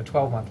next year, we have a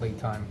 12-month lead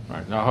time.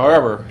 Right. Now,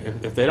 however,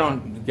 if they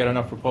don't get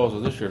enough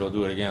proposals this year, they'll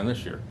do it again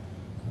this year.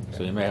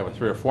 So you may have a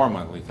 3 or 4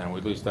 month lead time,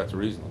 at least that's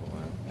reasonable.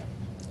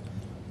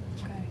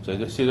 Okay.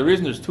 So, see, the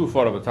reason there's 2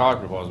 photovoltaic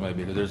proposals may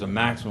be because there's a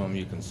maximum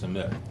you can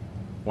submit.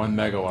 1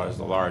 megawatt is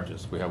the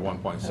largest. We have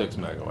 1.6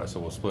 megawatts, so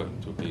we'll split it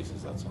in 2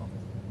 pieces, that's all.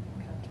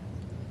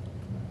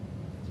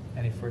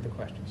 Any further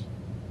questions?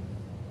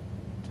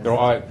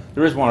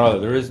 There is one other.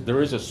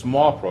 There is a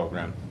small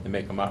program that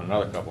may come out in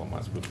another couple of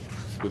months.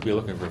 We'd be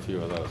looking for a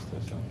few of those, too.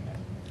 So.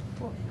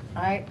 Well,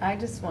 I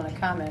just want to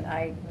comment,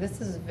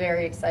 this is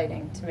very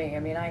exciting to me. I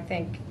mean, I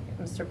think,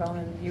 Mr.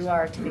 Bowman, you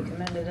are to be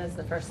commended, as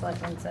the first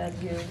selectman said.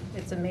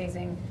 It's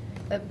amazing.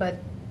 But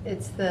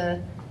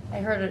I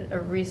heard a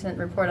recent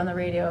report on the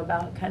radio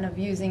about kind of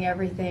using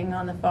everything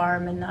on the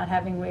farm and not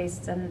having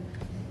waste, and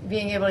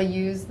being able to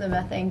use the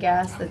methane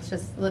gas that's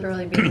just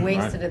literally being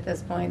wasted Right. at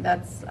this point.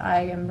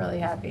 I am really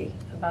happy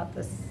about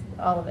this,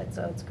 all of it,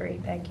 so it's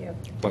great. Thank you.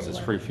 Plus, it's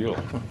free fuel.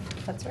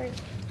 That's right.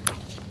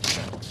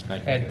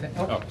 Thank you. Ed,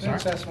 Can I sorry?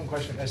 just ask one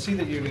question? I see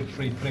that you're going to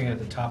be putting it at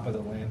the top of the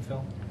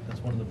landfill. That's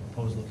one of the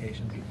proposed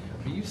locations.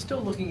 Are you still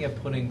looking at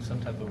putting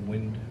some type of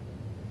wind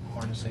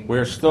harnessing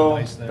We're still,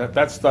 device there?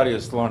 that study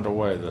is still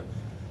underway.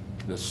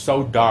 The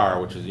SODAR,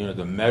 which is the unit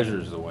that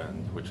measures the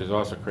wind, which is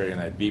also creating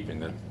that beeping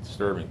that's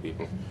disturbing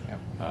people,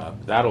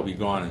 that'll be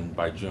gone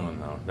by June,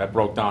 though. That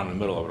broke down in the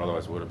middle of it,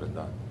 otherwise it would have been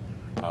done.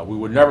 We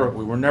were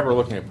never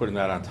looking at putting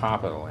that on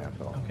top of the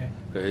landfill.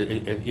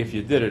 Okay. If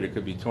you did it, it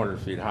could be 200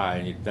 feet high,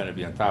 and then it'd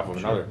be on top of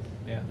another.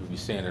 Yeah. You'd be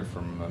seeing it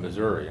from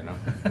Missouri, you know.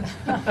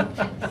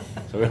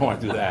 So we don't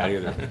want to do that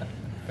either.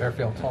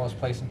 Fairfield, tallest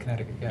place in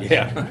Connecticut, yes.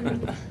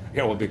 Yeah.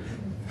 Yeah, we'll be,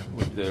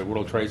 the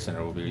World Trade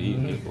Center will be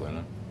eating people, you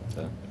know.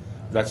 So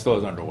that still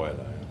is underway,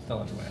 though. Yeah. Still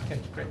underway. Okay,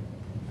 great.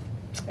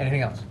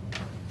 Anything else?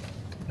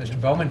 Mr.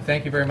 Bowman,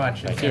 thank you very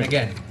much. Thank And you.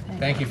 again,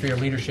 thank you for your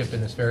leadership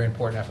in this very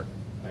important effort.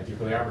 Thank you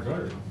for the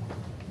opportunity.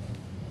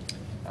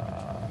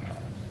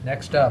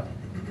 Next up,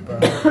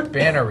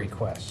 banner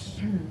requests.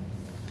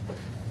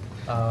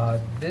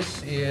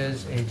 This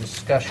is a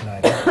discussion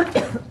item.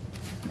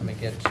 Let me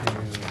get to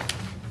the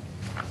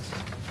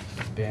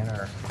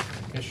banner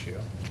issue.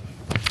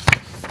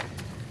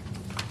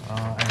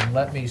 And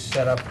let me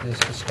set up this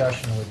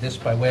discussion with this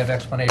by way of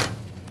explanation.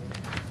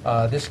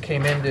 This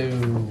came into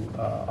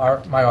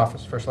my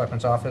office, First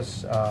Selectman's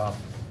office,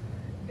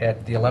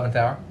 at the 11th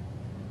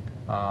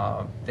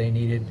hour. They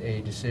needed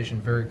a decision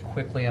very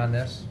quickly on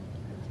this.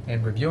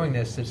 in reviewing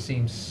this, it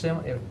seems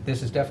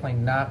this is definitely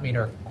not meet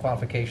our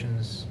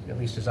qualifications, at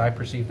least as I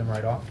perceive them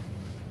right off.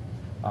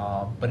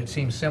 But it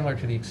seems similar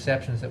to the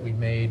exceptions that we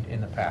made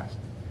in the past.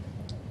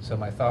 So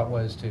my thought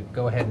was to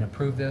go ahead and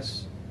approve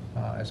this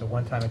as a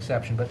one-time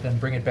exception, but then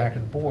bring it back to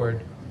the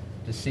board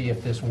to see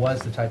if this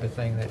was the type of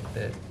thing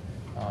that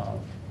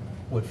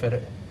would fit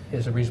it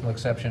as a reasonable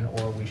exception,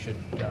 or we should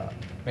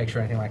make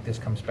sure anything like this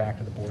comes back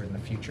to the board in the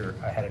future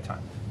ahead of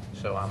time.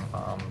 So I'm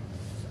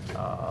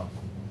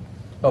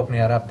opening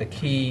that up. The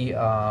key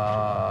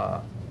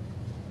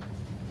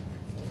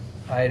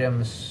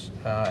items,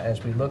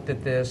 as we looked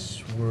at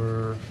this,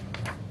 were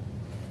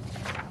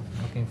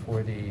looking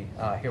for the,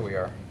 here we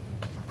are.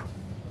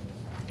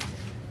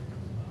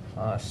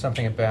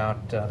 Something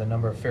about the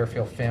number of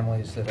Fairfield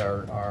families that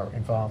are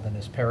involved in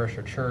this parish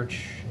or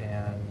church,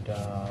 and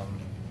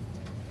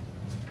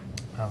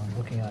I'm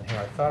looking on here,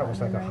 I thought it was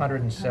like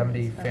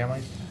 170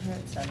 families?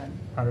 107.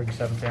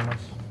 107 families?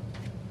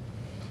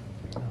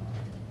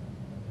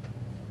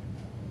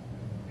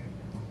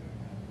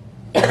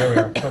 There we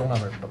are, total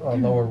number,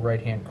 lower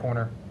right-hand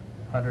corner,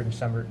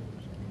 107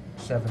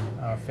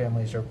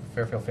 families, or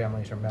Fairfield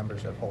families, are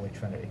members of Holy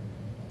Trinity.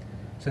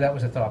 So that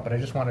was a thought, but I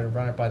just wanted to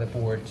run it by the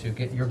board to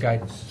get your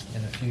guidance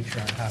in the future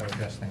on how to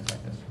address things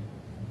like this.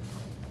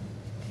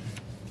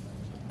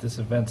 This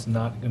event's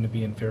not going to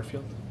be in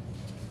Fairfield?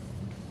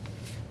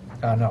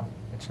 No,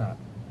 it's not.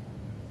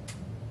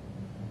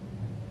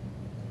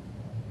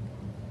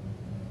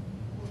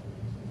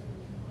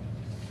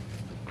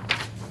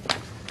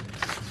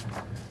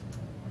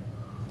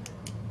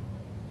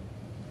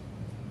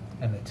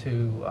 And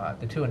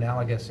the two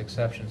analogous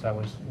exceptions I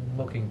was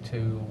looking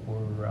to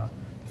were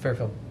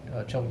Fairfield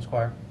Children's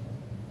Choir,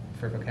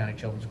 Fairfield County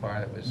Children's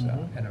Choir, that was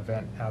an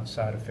event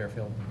outside of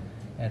Fairfield,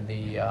 and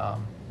the,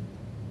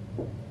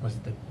 was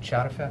it the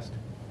Chowder Fest?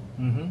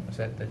 Mm-hmm. Was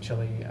that the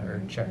chili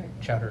or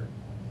chowder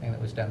thing that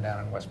was done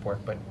down in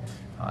Westport? But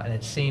and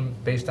it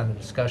seemed, based on the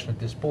discussion at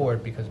this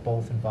board, because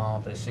both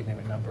involved a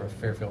significant number of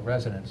Fairfield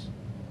residents,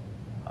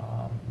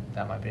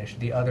 that might be an issue.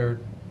 The other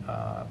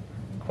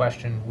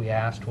question we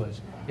asked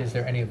was, is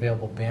there any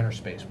available banner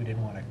space? We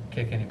didn't want to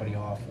kick anybody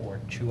off or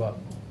chew up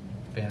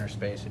banner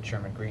space at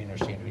Sherman Green. There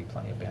seemed to be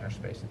plenty of banner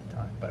space at the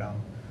time.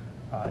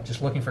 But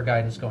just looking for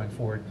guidance going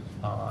forward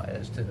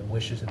as to the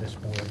wishes of this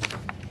board.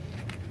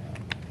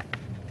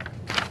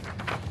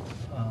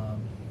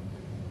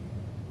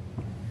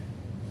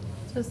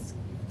 Just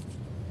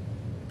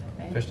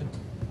Kristen?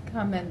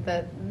 comment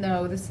that,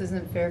 no, this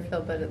isn't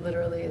Fairfield, but it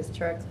literally is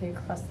directly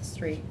across the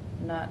street,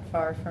 not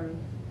far from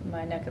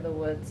my neck of the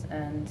woods,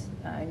 and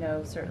I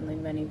know certainly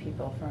many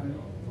people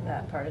from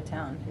that part of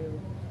town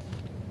who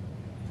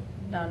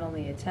not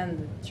only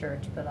attend the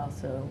church, but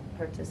also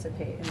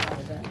participate in that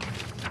event.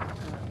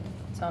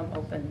 So I'm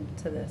open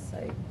to this.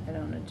 I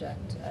don't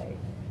object. I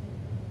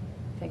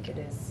think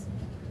it's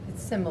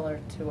similar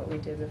to what we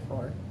did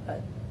before,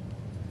 but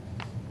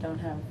don't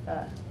have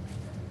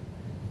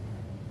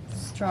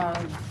strong,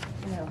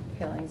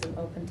 feelings. I'm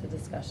open to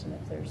discussion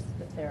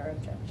if there are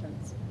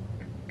objections.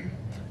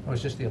 It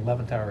was just the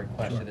 11th hour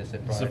request of this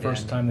that brought It's it the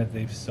first in. time that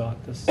they've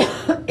sought this?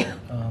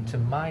 To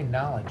my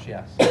knowledge,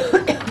 yes.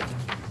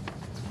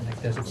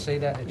 Does it say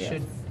that? It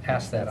should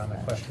ask that on the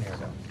questionnaire,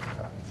 though.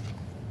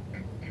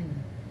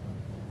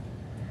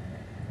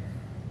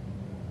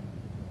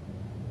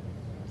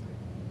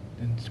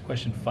 In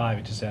question 5,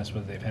 it just asks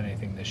whether they've had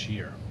anything this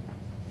year.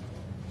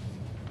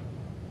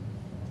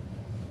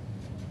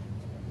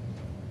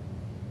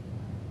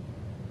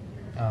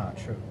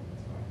 True.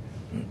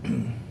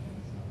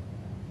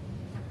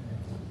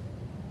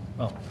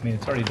 Well, I mean,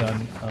 it's already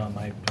done. I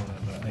don't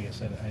have, like I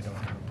said, I don't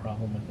have a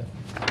problem with it.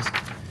 Just-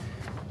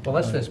 Well,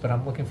 that's this, but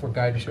I'm looking for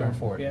guidance going Sure,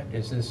 forward. yeah.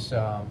 Is this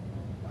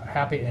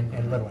happy,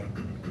 and literally,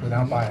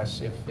 without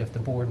bias, if the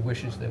board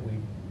wishes that we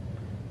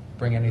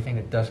bring anything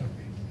that doesn't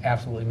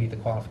absolutely meet the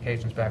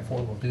qualifications back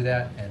forward, we'll do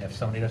that, and if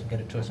somebody doesn't get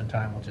it to us in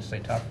time, we'll just say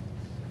tough.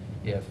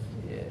 If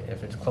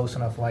it's close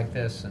enough like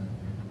this, and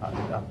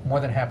I'm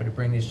more than happy to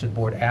bring these to the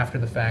board after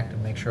the fact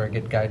and make sure I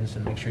get guidance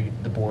and make sure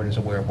the board is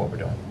aware of what we're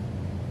doing.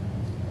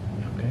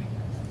 Okay.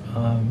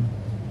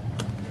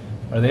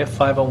 Are they a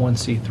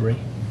 501c3?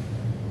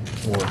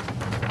 Or?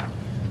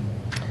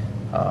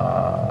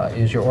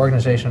 Is your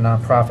organization a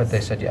nonprofit?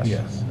 They said yes.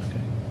 Yes, okay.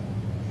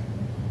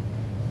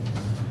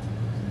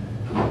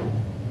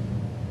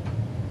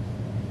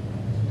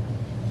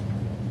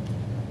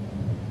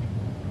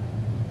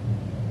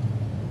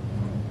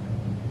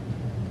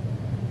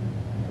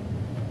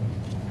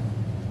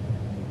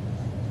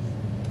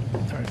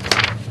 All right.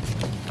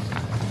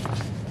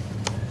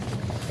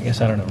 I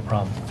guess I don't have a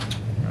problem.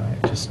 All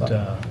right. Just,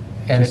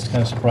 And just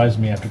kind of surprised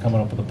me after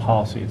coming up with a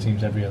policy. It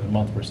seems every other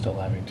month we're still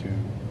having to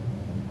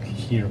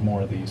hear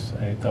more of these.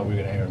 I thought we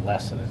were going to hear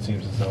less, and it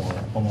seems as though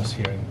we're almost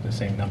hearing the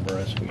same number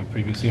as we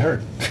previously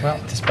heard. Well,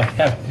 despite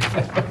having.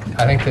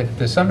 I think that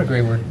to some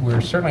degree,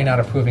 we're certainly not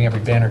approving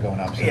every banner going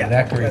up, so Yeah,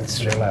 that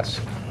that's we're true. less.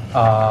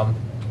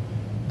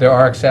 there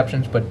are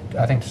exceptions, but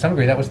I think to some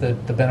degree that was the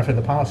benefit of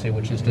the policy,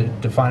 which is to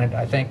define it,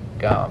 I think,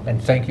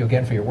 and thank you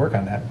again for your work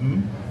on that,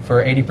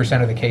 for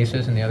 80% of the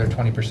cases, and the other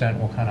 20%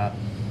 we'll kind of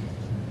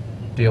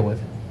deal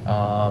with.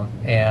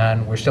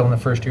 And we're still in the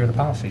first year of the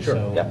policy, Sure,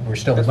 so yeah. we're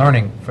still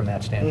learning from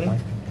that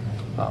standpoint.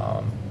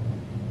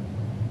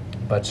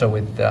 But so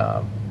with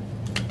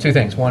two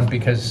things. One,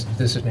 because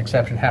this is an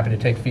exception, happy to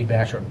take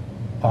feedback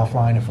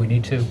offline if we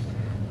need to.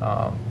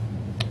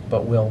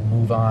 But we'll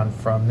move on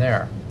from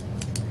there.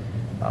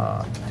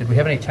 Did we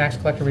have any tax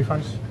collector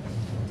refunds?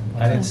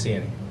 I didn't see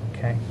any.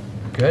 Okay,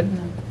 good.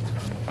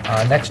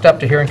 Next up,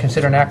 to hear and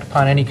consider and act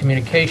upon any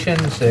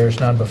communications. There's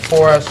none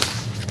before us.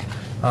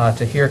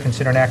 To hear,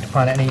 consider, and act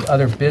upon any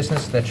other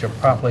business that shall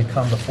properly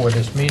come before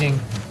this meeting.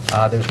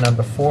 There's none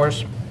before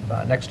us.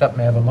 Next up,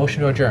 may I have a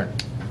motion to adjourn?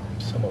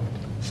 So moved.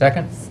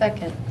 Second?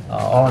 Second.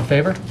 All in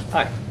favor?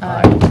 Aye.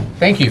 Aye.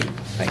 Thank you.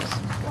 Thanks.